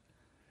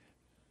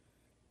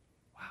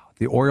 Wow.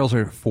 The Orioles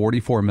are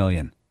 $44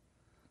 million.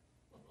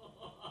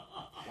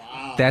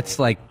 Wow. That's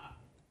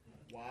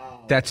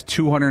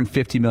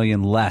 $250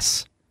 million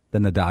less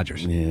than the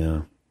Dodgers.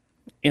 Yeah.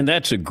 And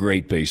that's a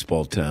great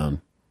baseball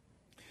town.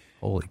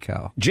 Holy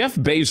cow. Jeff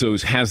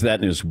Bezos has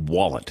that in his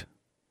wallet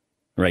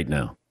right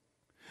now.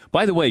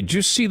 By the way, did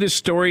you see this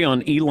story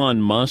on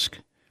Elon Musk?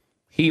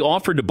 He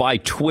offered to buy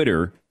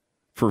Twitter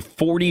for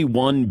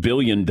 $41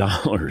 billion.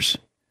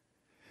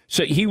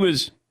 So he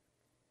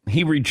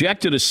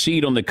rejected a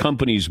seat on the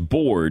company's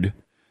board,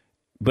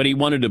 but he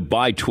wanted to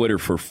buy Twitter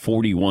for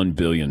 $41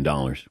 billion.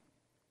 Man.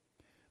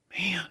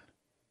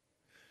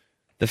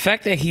 The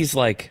fact that he's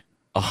like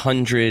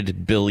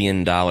 $100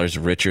 billion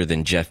richer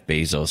than Jeff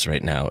Bezos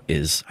right now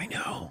is, I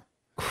know,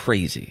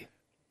 crazy.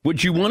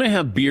 Would you want to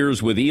have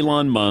beers with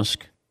Elon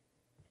Musk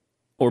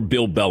or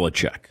Bill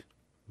Belichick?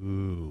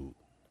 Ooh.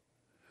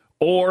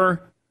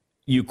 Or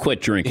you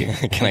quit drinking?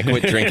 Can I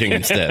quit drinking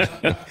instead?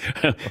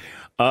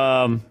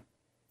 I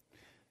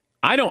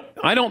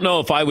don't know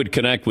if I would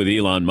connect with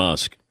Elon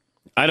Musk.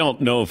 I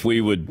don't know if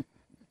we wouldn't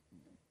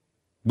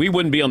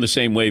be on the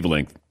same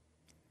wavelength.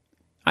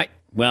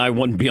 Well, I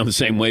wouldn't be on the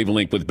same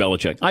wavelength with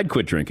Belichick. I'd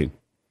quit drinking.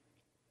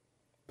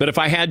 But if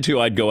I had to,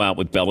 I'd go out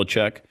with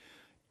Belichick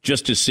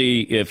just to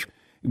see if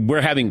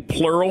we're having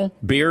plural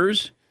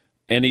beers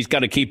and he's got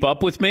to keep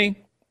up with me.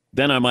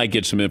 Then I might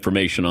get some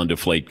information on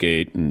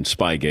Deflategate and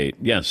Spygate.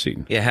 Yes,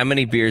 Seton. Yeah, how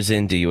many beers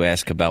in do you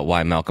ask about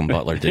why Malcolm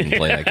Butler didn't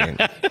play that game?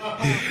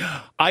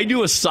 I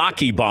do a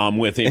sake bomb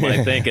with him,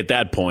 I think, at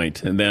that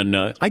point. And then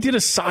I did a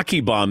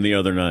sake bomb the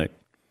other night.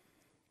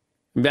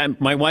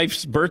 My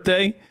wife's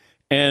birthday,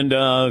 and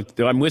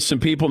I'm with some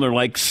people, and they're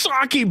like,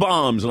 sake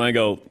bombs. And I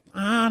go,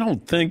 I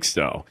don't think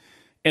so.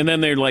 And then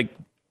they're like,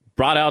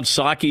 brought out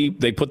sake.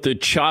 They put the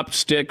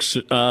chopsticks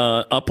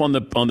up on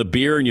the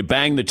beer, and you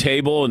bang the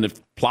table, and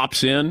it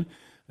plops in,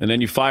 and then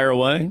you fire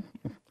away.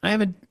 I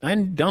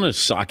hadn't done a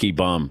sake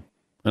bomb,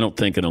 I don't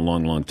think, in a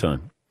long, long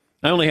time.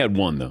 I only had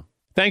one, though.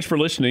 Thanks for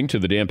listening to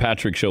the Dan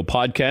Patrick Show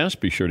podcast.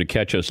 Be sure to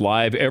catch us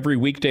live every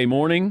weekday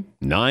morning,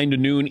 9 to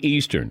noon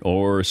Eastern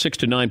or 6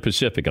 to 9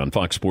 Pacific on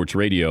Fox Sports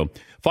Radio.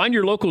 Find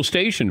your local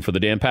station for the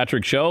Dan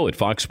Patrick Show at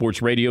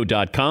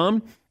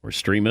foxsportsradio.com or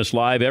stream us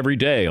live every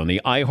day on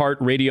the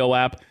iHeartRadio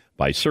app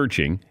by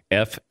searching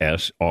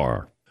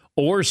FSR.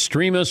 Or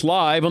stream us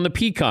live on the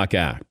Peacock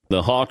app.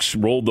 The Hawks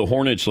rolled the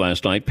Hornets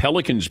last night.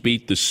 Pelicans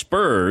beat the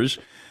Spurs.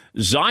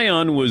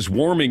 Zion was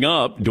warming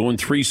up, doing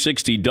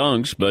 360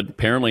 dunks, but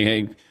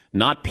apparently,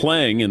 not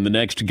playing in the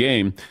next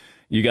game.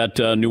 You got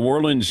New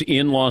Orleans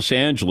in Los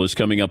Angeles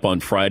coming up on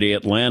Friday,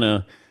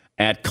 Atlanta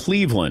at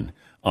Cleveland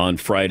on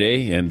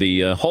Friday, and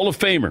the Hall of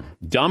Famer,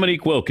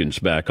 Dominique Wilkins,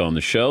 back on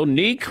the show.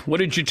 Neek, what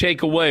did you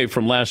take away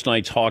from last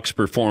night's Hawks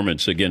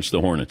performance against the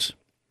Hornets?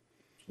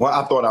 Well,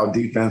 I thought our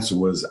defense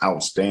was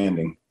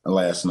outstanding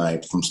last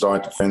night from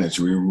start to finish.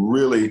 We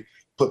really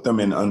put them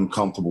in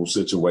uncomfortable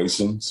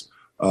situations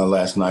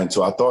last night.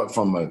 So I thought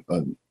from a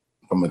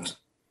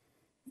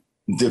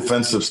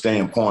defensive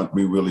standpoint,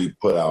 we really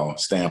put our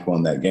stamp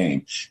on that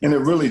game. And it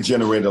really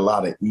generated a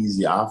lot of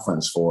easy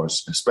offense for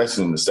us,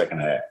 especially in the second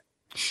half.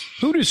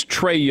 Who does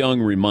Trae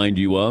Young remind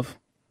you of?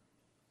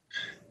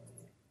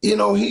 You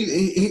know,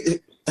 he's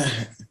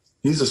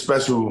a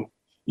special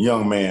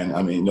young man.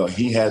 I mean, you know,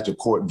 he has the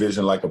court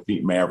vision like a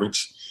Pete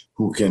Maravich,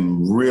 who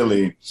can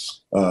really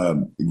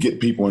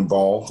get people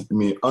involved. I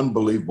mean,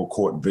 unbelievable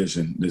court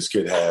vision this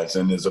kid has,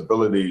 and his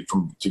ability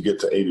to get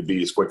to A to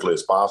B as quickly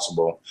as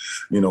possible,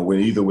 you know,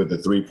 either with the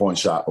three-point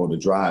shot or the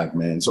drive,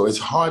 man. So it's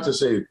hard to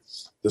say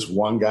this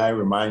one guy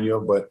remind you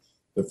of, but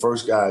the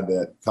first guy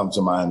that comes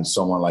to mind is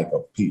someone like a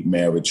Pete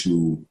Maravich,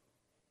 who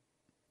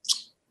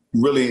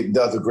really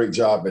does a great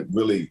job at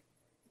really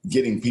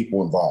getting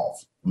people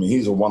involved. I mean,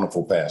 he's a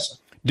wonderful passer.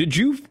 Did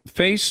you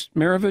face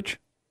Maravich?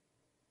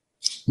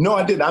 No,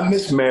 I didn't. I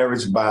missed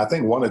Maravich by, I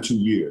think, 1 or 2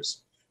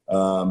 years.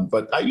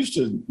 But I used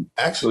to,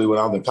 actually, when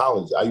I was in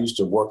college, I used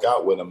to work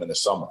out with him in the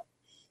summer.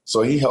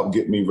 So he helped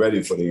get me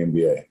ready for the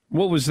NBA.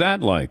 What was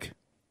that like?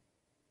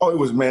 Oh, it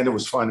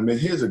was fun. I mean,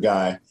 here's a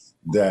guy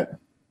that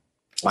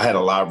I had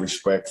a lot of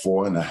respect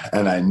for, and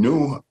I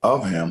knew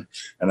of him,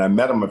 and I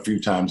met him a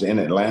few times in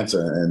Atlanta.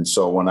 And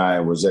so when I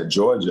was at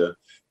Georgia,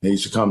 he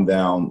used to come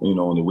down, you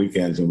know, on the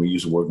weekends, and we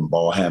used to work in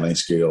ball handling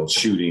skills,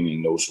 shooting,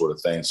 and those sort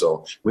of things.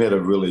 So we had a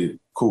really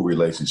cool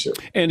relationship.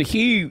 And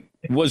he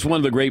was one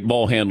of the great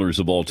ball handlers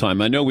of all time.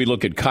 I know we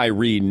look at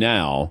Kyrie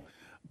now,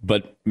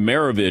 but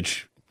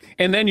Maravich,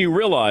 and then you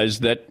realize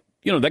that,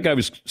 you know, that guy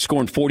was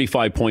scoring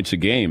 45 points a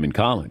game in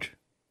college.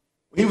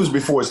 He was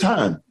before his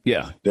time.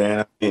 Yeah.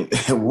 Dan,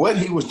 what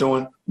he was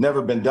doing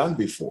never been done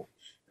before.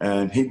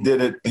 And he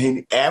did it.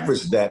 He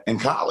averaged that in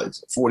college,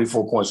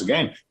 44 points a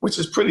game, which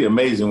is pretty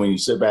amazing when you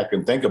sit back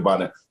and think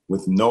about it,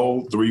 with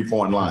no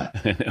three-point line.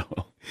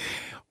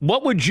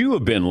 What would you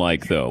have been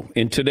like, though,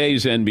 in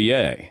today's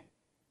NBA?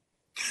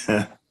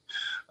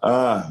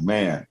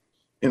 Man,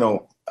 you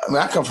know, I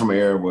mean, I come from an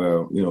era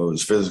where, you know, it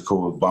was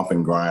physical, bump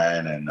and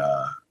grind, and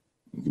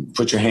you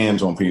put your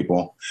hands on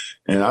people.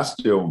 And I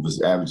still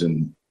was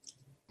averaging,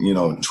 you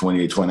know,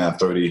 28, 29,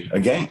 30 a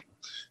game.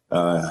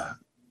 I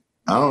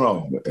don't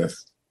know if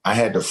I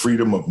had the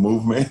freedom of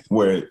movement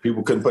where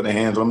people couldn't put their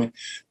hands on me.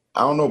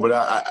 I don't know, but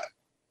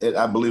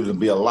I believe it'd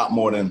be a lot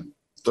more than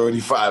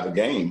 35 a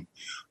game.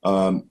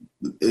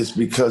 It's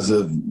because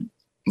of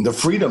the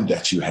freedom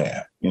that you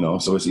have, you know,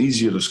 so it's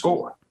easier to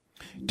score.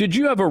 Did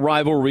you have a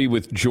rivalry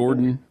with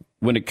Jordan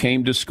when it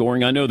came to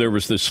scoring? I know there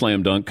was this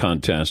slam dunk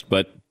contest,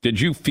 but did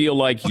you feel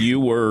like you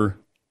were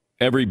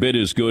every bit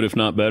as good, if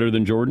not better,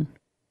 than Jordan?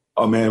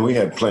 Oh, man, we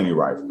had plenty of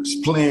rivalries.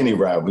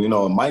 You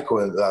know,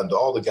 Michael,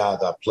 all the guys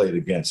I played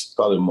against,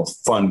 probably the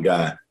most fun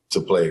guy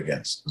to play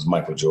against was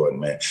Michael Jordan,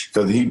 man,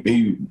 because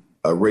he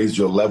raised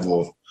your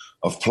level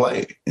of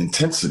play,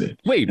 intensity.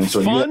 Wait,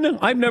 so fun?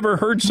 I've never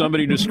heard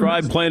somebody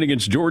describe playing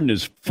against Jordan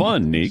as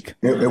fun, Neek.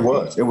 It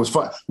was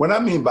fun. What I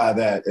mean by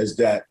that is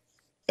that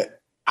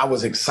I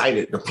was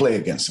excited to play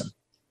against him.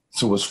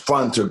 So it was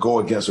fun to go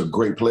against a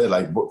great player.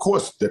 Like, of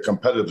course, the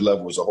competitive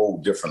level was a whole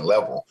different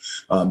level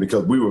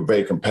because we were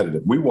very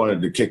competitive. We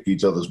wanted to kick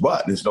each other's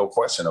butt. There's no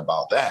question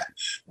about that.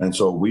 And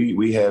so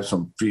we had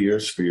some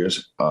fierce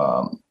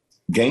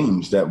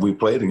games that we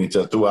played against each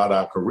other throughout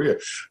our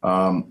career.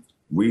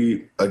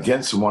 we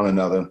against one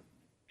another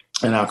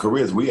in our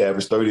careers, we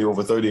average 30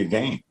 over 30 a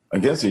game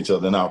against each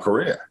other in our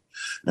career.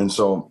 And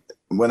so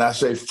when I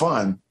say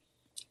fun,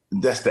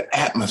 that's the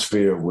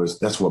atmosphere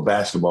that's what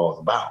basketball is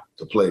about,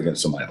 to play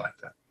against somebody like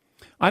that.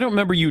 I don't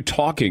remember you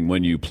talking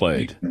when you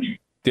played.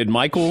 Did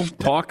Michael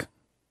talk?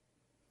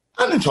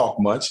 I didn't talk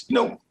much.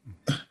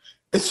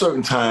 It's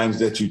certain times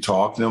that you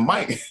talk.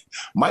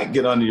 Mike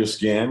get under your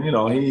skin.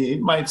 He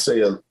might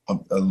say a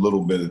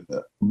little bit,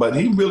 but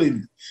he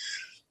wasn't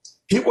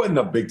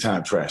a big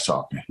time trash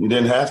talker. He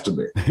didn't have to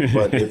be.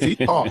 But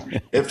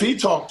if he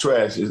talked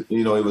trash, it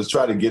was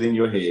try to get in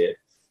your head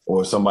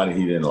or somebody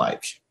he didn't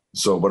like.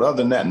 So, but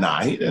other than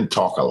that, he didn't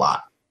talk a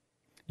lot.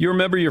 You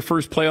remember your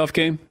first playoff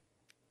game?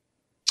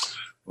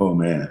 Oh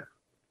man,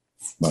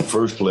 my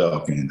first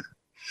playoff game.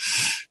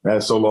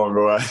 That's so long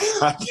ago.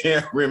 I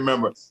can't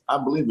remember. I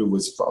believe it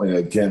was probably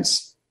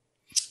against,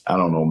 I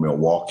don't know,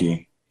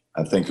 Milwaukee.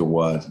 I think it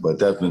was, but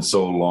that's been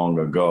so long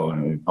ago,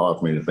 and it's hard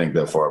for me to think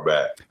that far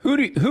back. Who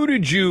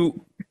did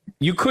you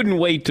couldn't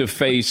wait to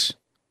face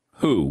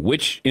who?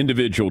 Which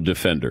individual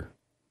defender?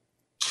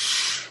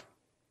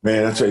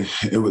 Man, I tell you,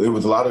 it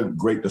was a lot of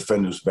great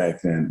defenders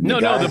back then.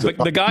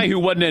 The guy who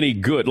wasn't any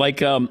good.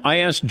 Like I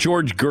asked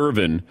George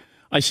Gervin,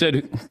 I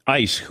said,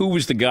 Ice, who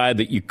was the guy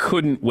that you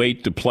couldn't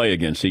wait to play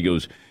against? He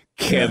goes,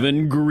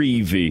 Kevin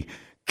Greavy.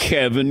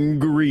 Kevin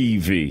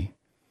Greavy.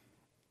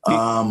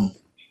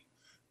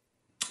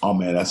 Oh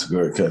man, that's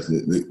good, because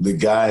the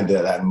guy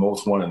that I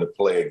most wanted to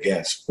play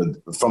against, but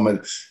from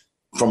a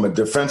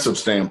defensive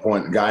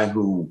standpoint, the guy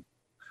who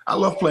I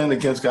love playing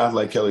against, guys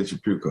like Kelly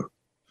Tripucka.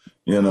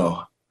 It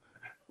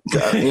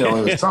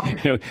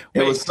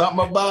was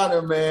something about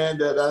him, man,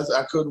 that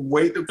I couldn't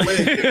wait to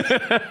play.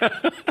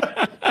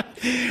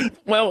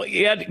 Well,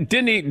 yeah,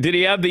 did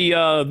he have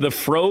the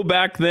fro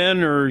back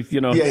then, or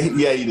Yeah,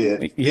 he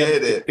did. He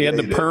had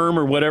the perm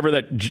or whatever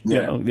that.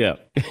 Yeah.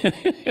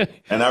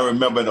 And I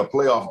remember in a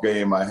playoff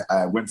game,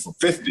 I went for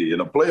 50 in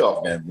a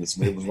playoff game.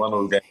 It was one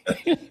of those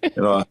games.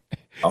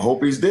 I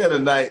hope he's there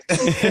tonight.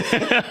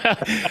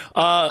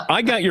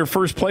 I got your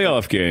first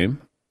playoff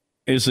game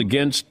is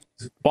against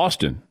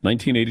Boston,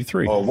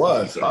 1983. Oh, it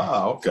was?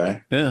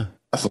 Okay. Yeah.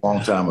 That's a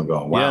long time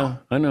ago. Wow. Yeah,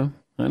 I know.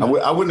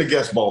 I wouldn't have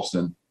guessed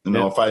Boston,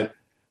 if I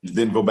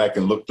didn't go back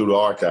and look through the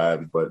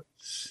archives, but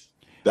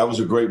that was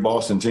a great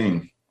Boston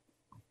team.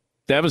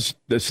 So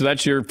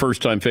that's your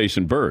first time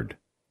facing Bird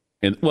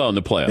in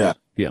the playoffs.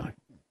 Yeah.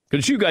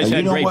 Because you guys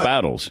had great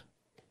battles.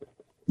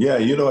 Yeah,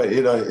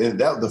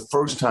 that was the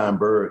first time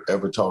Bird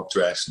ever talked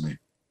trash to me.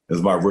 It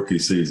was my rookie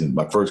season,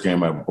 my first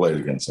game I ever played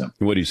against him.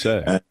 What did he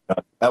say? And,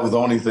 that was the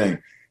only thing.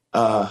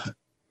 I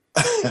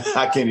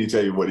can't even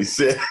tell you what he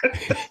said.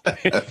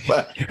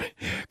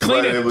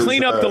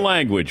 Clean up the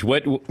language.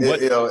 What?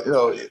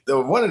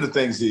 One of the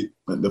things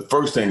the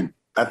first thing,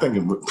 I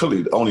think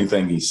really the only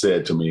thing he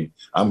said to me,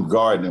 I'm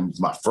guarding him. It's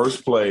my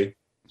first play.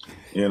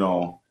 He's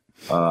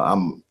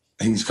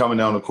coming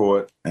down the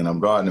court and I'm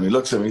guarding him. He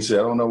looks at me, he said,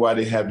 I don't know why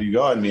they have you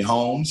guarding me,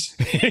 Holmes.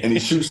 And he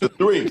shoots the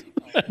three.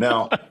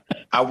 Now,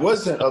 I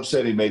wasn't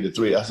upset he made the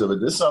three. I said, but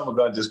this son of a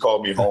gun just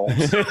called me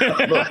Holmes.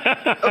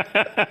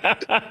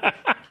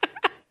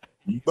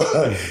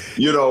 But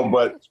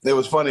it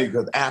was funny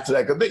because after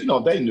that,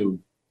 because they knew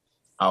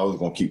I was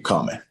going to keep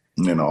coming,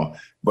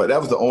 But that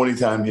was the only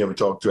time he ever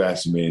talked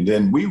trash to me. And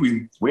then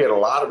we had a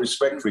lot of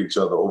respect for each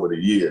other over the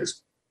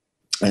years.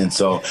 And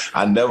so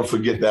I never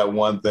forget that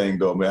one thing,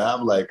 though, man.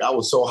 I'm like, I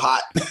was so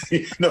hot,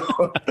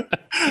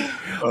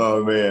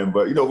 Oh, man.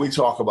 But, we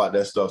talk about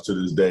that stuff to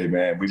this day,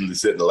 man. We just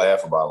sit and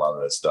laugh about a lot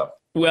of that stuff.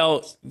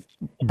 Well,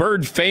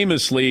 Bird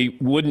famously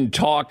wouldn't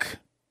talk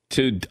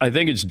to, I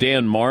think it's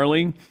Dan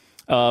Marley.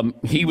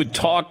 He would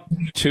talk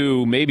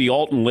to maybe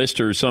Alton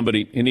Lister or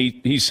somebody, and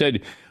he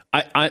said,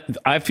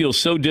 I feel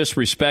so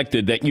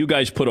disrespected that you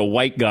guys put a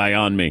white guy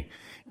on me.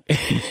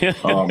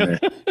 Oh, man.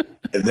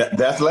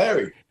 That's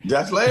Larry.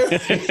 That's Larry.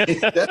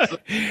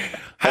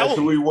 That's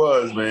who he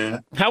was,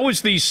 man. How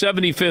was the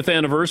 75th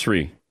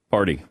anniversary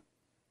party?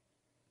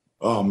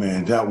 Oh,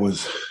 man, that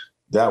was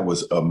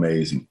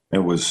amazing. It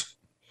was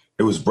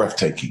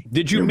breathtaking.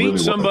 Did you meet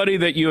somebody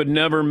that you had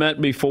never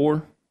met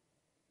before?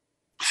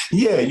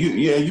 Yeah,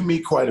 you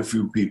meet quite a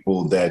few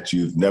people that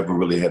you've never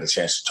really had a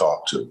chance to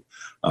talk to.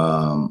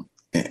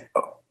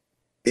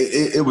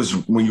 It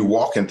was when you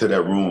walk into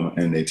that room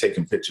and they're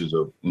taking pictures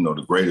of,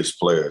 the greatest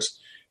players,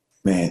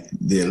 man,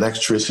 the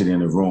electricity in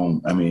the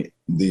room, I mean,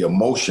 the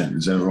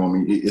emotions in the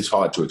room, it's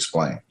hard to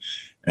explain.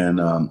 And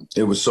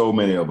it was so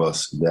many of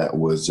us that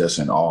was just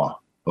in awe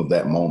of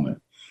that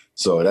moment.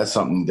 So that's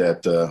something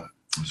that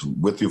is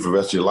with you for the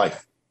rest of your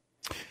life.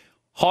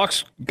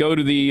 Hawks go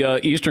to the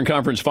Eastern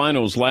Conference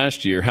Finals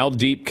last year. How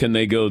deep can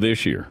they go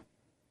this year?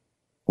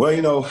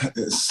 Well,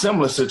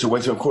 similar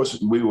situation. Of course,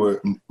 we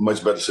were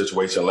much better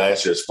situation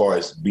last year as far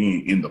as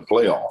being in the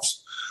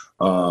playoffs.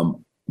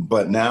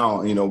 But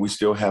now, we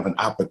still have an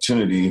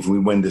opportunity if we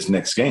win this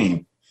next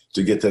game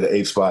to get to the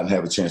 8th spot and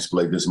have a chance to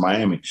play against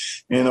Miami.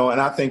 And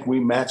I think we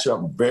match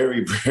up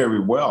very, very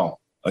well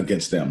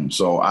against them.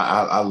 So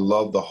I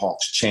love the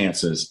Hawks'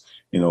 chances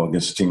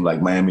against a team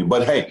like Miami.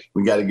 But, hey,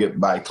 we got to get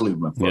by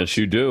Cleveland first. Yes,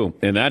 you do.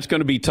 And that's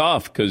going to be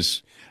tough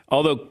because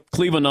although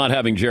Cleveland not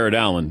having Jared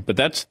Allen, but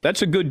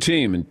that's a good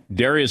team. And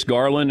Darius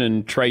Garland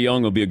and Trae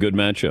Young will be a good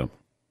matchup.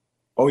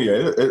 Oh,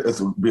 yeah,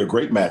 it'll be a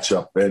great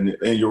matchup. And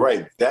you're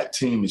right. That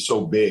team is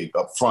so big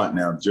up front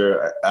now.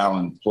 Jared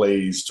Allen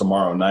plays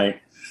tomorrow night,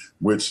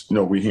 which,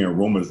 we're hearing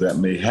rumors that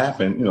may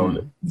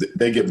happen.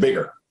 They get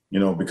bigger,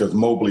 because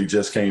Mobley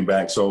just came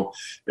back. So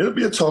it'll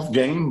be a tough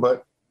game.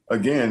 But,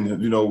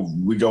 again,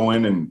 we go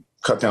in and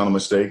cut down the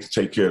mistakes,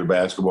 take care of the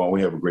basketball.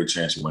 We have a great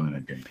chance of winning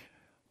that game.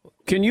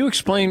 Can you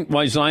explain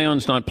why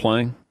Zion's not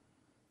playing?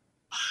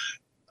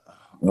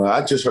 Well,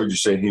 I just heard you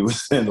say he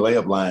was in the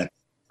layup line.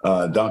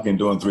 Duncan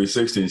doing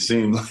 360. It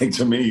seemed like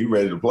to me you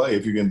ready to play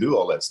if you can do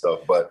all that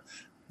stuff. But,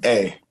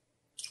 hey,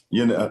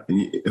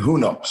 who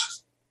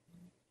knows?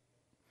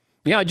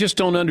 Yeah, I just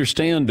don't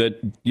understand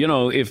that,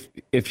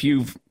 if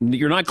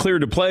you're not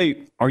cleared to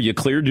play, are you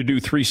cleared to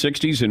do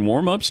 360s in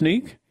warm-ups,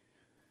 Neek?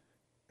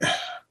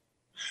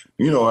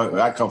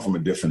 I come from a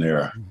different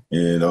era.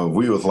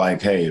 We was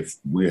like, hey, if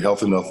we're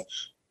healthy enough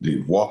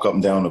to walk up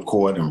and down the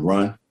court and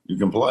run, you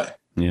can play.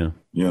 Yeah.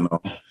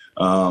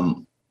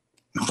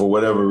 For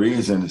whatever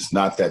reason, it's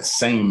not that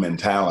same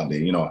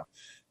mentality.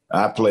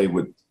 I played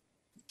with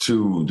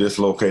 2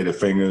 dislocated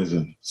fingers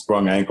and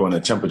sprung ankle and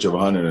a temperature of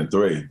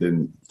 103.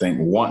 Didn't think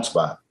once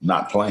about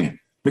not playing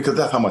because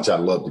that's how much I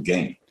love the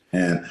game.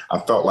 And I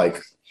felt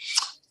like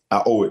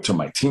I owe it to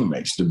my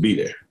teammates to be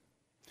there.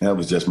 That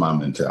was just my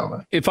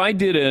mentality. If I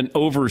did an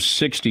over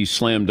 60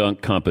 slam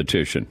dunk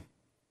competition,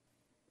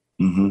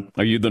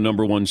 are you the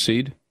number 1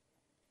 seed?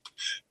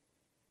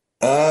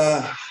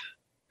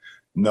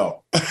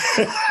 No.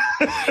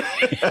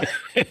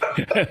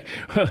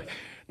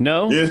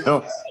 No?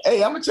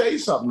 Hey, I'm going to tell you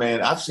something,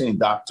 man. I've seen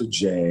Dr.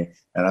 J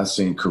and I've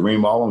seen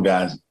Kareem, all them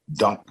guys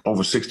dunk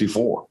over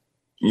 64.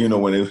 When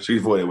they were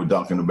 64, they were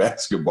dunking the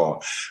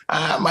basketball.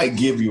 I might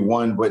give you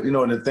one, but,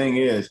 the thing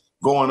is,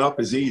 going up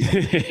is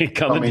easy.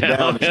 Coming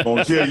down is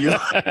going to kill you.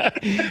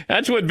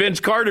 That's what Vince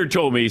Carter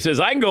told me. He says,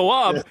 I can go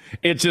up. Yeah.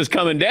 It's just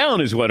coming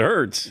down is what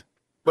hurts.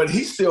 But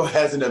he still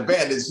has an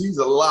advantage. He's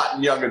a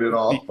lot younger than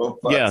all of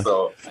us. Yeah.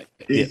 So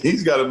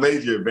he's got a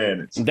major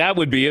advantage. That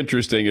would be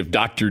interesting if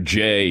Dr.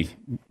 J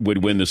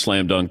would win the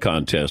slam dunk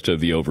contest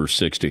of the over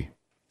 60.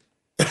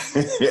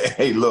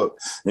 Hey, look,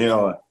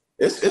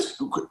 it's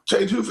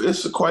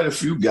quite a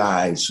few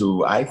guys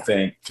who I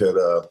think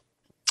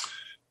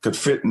could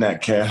fit in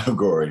that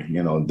category,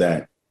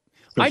 that.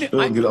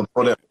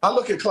 I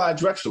look at Clyde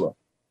Drexler.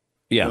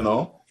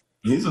 Yeah.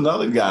 He's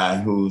another guy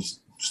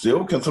who's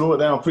still can throw it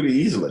down pretty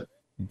easily.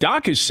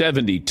 Doc is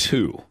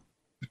 72.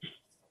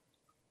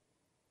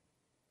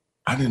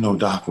 I didn't know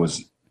Doc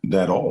was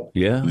that old.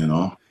 Yeah.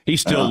 He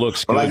still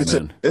looks good, like I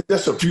said,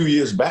 just a few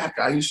years back,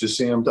 I used to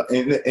see him,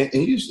 and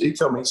he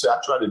told me, he said,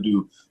 I try to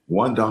do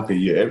one dunk a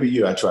year. Every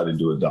year I try to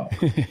do a dunk,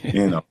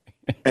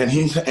 and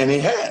he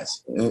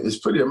has. It's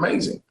pretty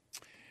amazing.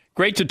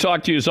 Great to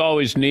talk to you as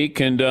always, Neek,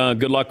 and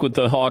good luck with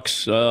the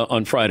Hawks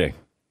on Friday.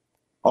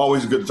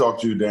 Always good to talk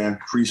to you, Dan.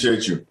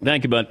 Appreciate you.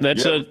 Thank you, bud.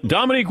 That's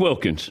Dominique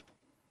Wilkins.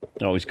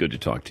 Always good to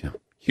talk to you.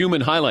 Human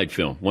Highlight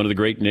Film, one of the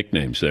great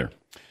nicknames there.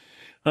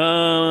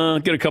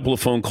 Get a couple of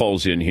phone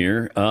calls in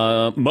here.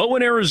 Mo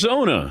in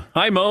Arizona.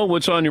 Hi, Mo.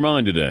 What's on your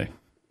mind today?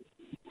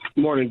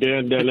 Morning,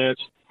 Dan. Danette.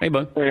 Hey,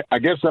 bud. Hey, I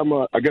guess I'm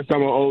an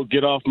old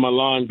get off my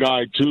lawn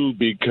guy too,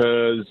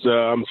 because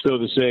I'm still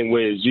the same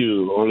way as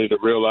you. Only to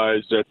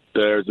realize that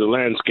there's a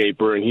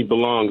landscaper and he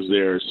belongs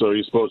there, so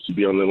he's supposed to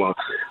be on the lawn.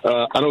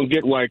 I don't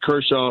get why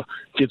Kershaw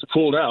gets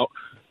pulled out.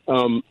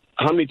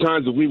 How many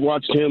times have we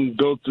watched him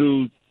go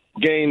through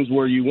games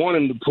where you want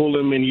him to pull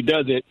him and he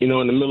doesn't? In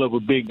the middle of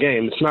a big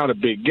game. It's not a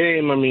big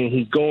game. I mean,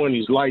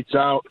 he's lights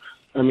out.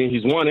 I mean,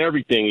 he's won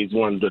everything. He's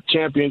won the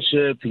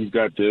championship. He's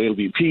got the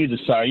MVP, the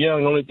Cy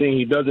Young. The only thing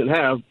he doesn't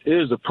have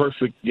is a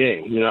perfect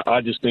game. I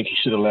just think he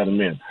should have let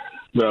him in.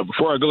 But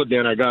before I go,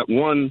 Dan, I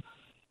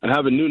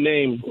have a new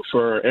name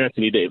for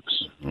Anthony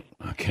Davis.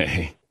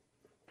 Okay.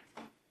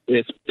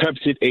 It's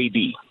Pepsid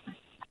AD.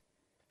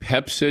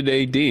 Pepsid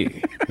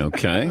AD.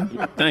 Okay.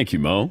 Thank you,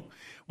 Mo.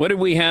 What did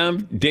we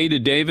have? Data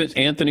Davis,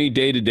 Anthony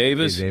Data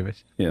Davis. Data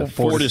Davis. Yeah,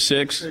 4 to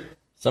 6.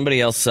 Somebody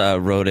else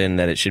wrote in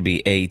that it should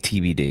be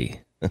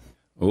ATBD.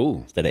 Oh,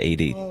 instead of AD,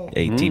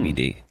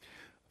 ATBD.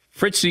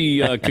 Fritzy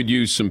could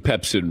use some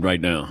Pepsid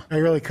right now. I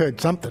really could.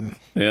 Something.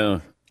 Yeah.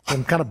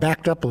 I'm kind of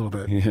backed up a little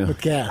bit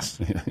with gas.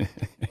 A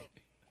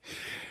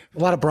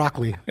lot of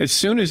broccoli. As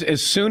soon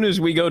as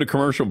we go to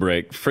commercial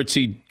break,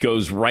 Fritzy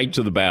goes right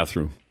to the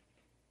bathroom.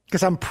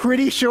 Because I'm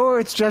pretty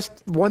sure it's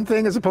just one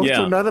thing as opposed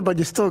to another, but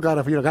you still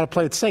got to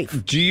play it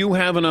safe. Do you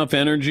have enough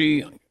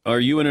energy? Are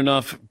you in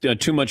enough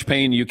too much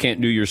pain you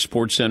can't do your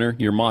Sports Center,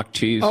 your mock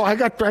teas? Oh, I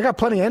got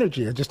plenty of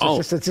energy. It's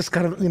just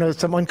kind of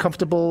some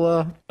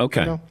uncomfortable.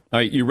 Okay. All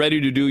right, you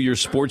ready to do your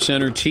Sports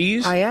Center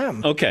teas? I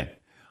am. Okay.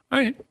 All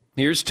right.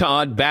 Here's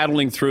Todd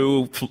battling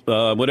through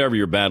whatever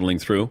you're battling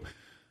through.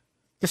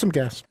 Get some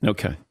gas.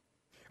 Okay.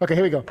 Okay.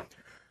 Here we go.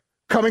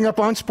 Coming up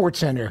on Sports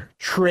Center,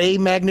 Trey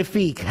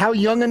Magnifique. How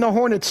Young and the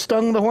Hornets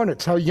stung the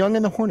Hornets. How Young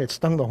and the Hornets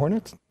stung the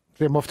Hornets.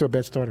 I'm off to a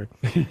bad starter.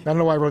 I don't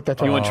know why I wrote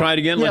that. You want to try it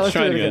again? Yeah, let's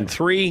try it again.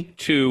 3,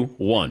 2,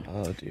 1.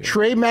 Oh, dear.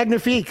 Trey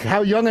Magnifique,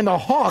 how Young and the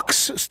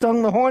Hawks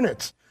stung the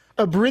Hornets.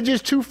 A bridge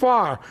is too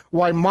far,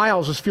 why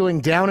Miles is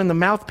feeling down in the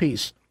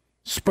mouthpiece.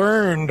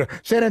 Spurned,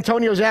 San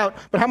Antonio's out,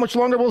 but how much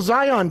longer will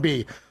Zion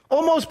be?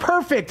 Almost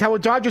perfect, how a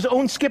Dodgers'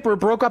 own skipper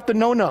broke up the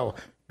no-no.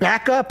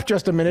 Back up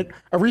just a minute.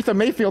 Aretha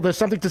Mayfield has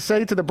something to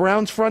say to the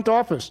Browns front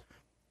office.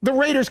 The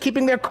Raiders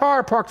keeping their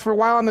car parked for a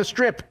while on the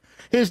strip.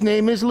 His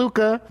name is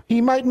Luca.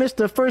 He might miss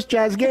the first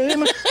Jazz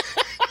game.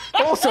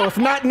 Also, if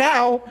not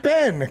now,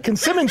 Ben. Can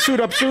Simmons suit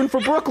up soon for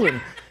Brooklyn?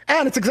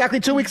 And it's exactly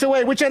 2 weeks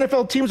away. Which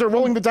NFL teams are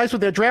rolling the dice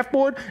with their draft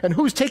board? And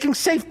who's taking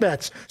safe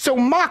bets? So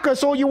mock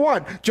us all you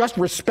want. Just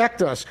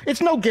respect us.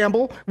 It's no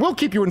gamble. We'll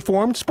keep you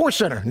informed. Sports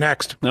Center,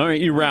 next. All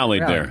right, you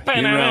rallied there.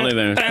 You rallied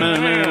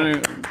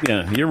there.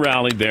 Yeah, you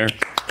rallied there.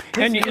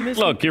 And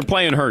look, you're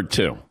playing hurt,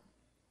 too.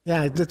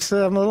 Yeah, it's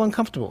I'm a little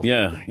uncomfortable.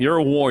 Yeah, you're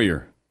a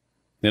warrior,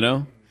 you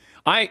know?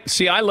 I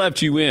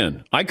left you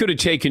in. I could have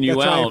taken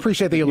you out. I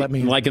appreciate that you let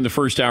me in. Like in the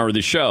first hour of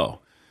the show.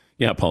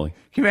 Yeah, Paulie.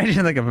 Can you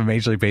imagine like if a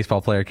Major League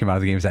Baseball player came out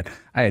of the game and said,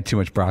 I had too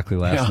much broccoli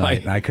last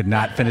night and I could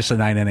not finish the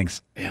 9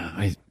 innings.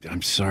 Yeah,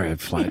 I'm sorry I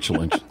had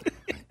flatulence.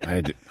 I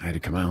had to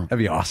come out. That'd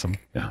be awesome.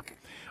 Yeah. All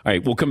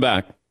right, we'll come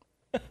back.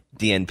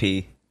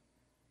 DNP.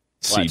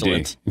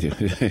 CD.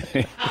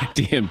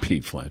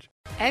 DNP flash.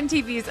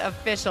 MTV's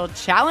official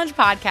Challenge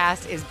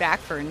podcast is back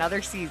for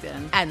another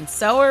season. And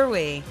so are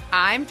we.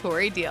 I'm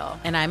Tori Deal.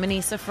 And I'm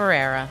Anissa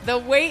Ferreira. The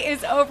wait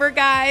is over,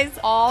 guys.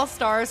 All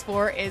Stars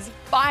 4 is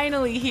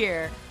finally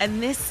here.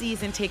 And this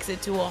season takes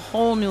it to a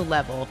whole new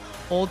level.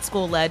 Old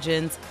school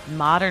legends,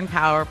 modern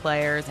power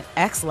players, and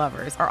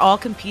ex-lovers are all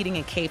competing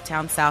in Cape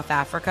Town, South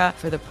Africa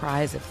for the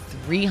prize of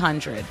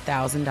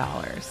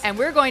 $300,000. And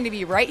we're going to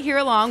be right here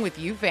along with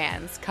you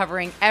fans,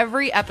 covering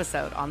every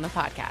episode on the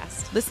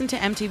podcast. Listen to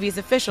MTV's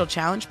official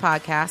Challenge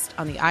podcast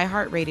on the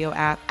iHeartRadio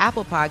app,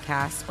 Apple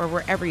Podcasts, or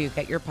wherever you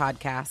get your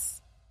podcasts.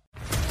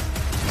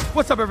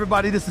 What's up,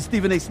 everybody? This is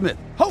Stephen A. Smith,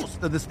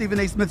 host of the Stephen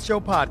A. Smith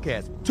Show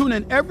podcast. Tune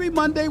in every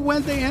Monday,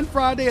 Wednesday, and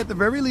Friday at the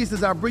very least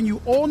as I bring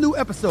you all new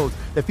episodes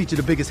that feature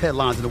the biggest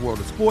headlines in the world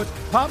of sports,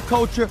 pop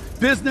culture,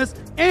 business,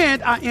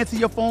 and I answer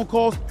your phone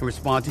calls and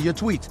respond to your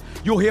tweets.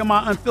 You'll hear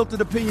my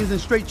unfiltered opinions and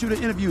straight-shooter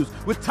interviews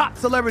with top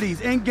celebrities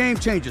and game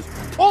changers.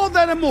 All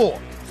that and more.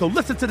 So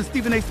listen to the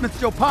Stephen A. Smith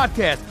Show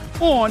podcast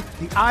on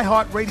the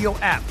iHeartRadio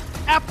app,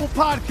 Apple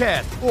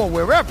Podcasts, or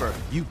wherever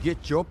you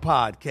get your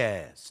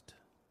podcast.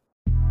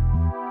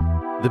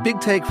 The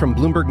Big Take from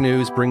Bloomberg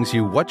News brings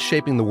you what's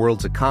shaping the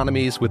world's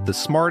economies with the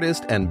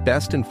smartest and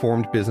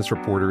best-informed business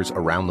reporters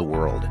around the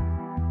world.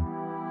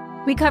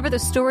 We cover the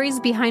stories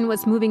behind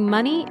what's moving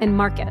money and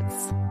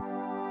markets,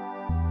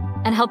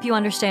 and help you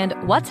understand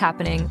what's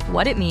happening,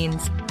 what it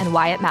means, and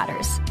why it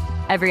matters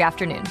every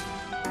afternoon.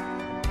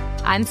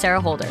 I'm Sarah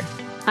Holder.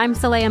 I'm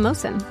Saleha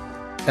Mohsin.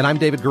 And I'm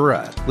David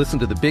Gura. Listen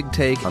to The Big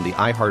Take on the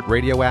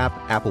iHeartRadio app,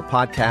 Apple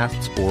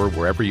Podcasts, or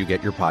wherever you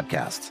get your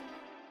podcasts.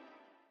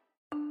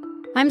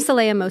 I'm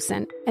Saleha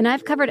Mohsin, and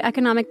I've covered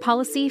economic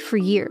policy for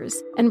years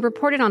and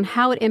reported on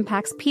how it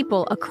impacts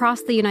people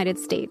across the United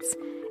States.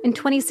 In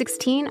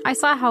 2016, I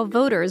saw how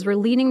voters were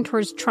leaning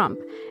towards Trump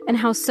and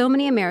how so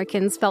many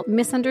Americans felt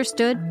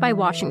misunderstood by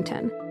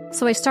Washington.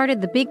 So I started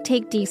The Big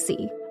Take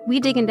DC. We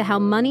dig into how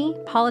money,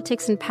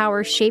 politics, and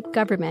power shape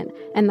government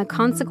and the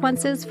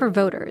consequences for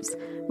voters.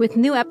 With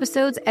new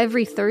episodes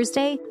every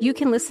Thursday, you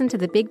can listen to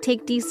The Big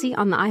Take DC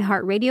on the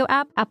iHeartRadio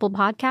app, Apple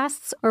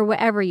Podcasts, or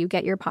wherever you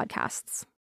get your podcasts.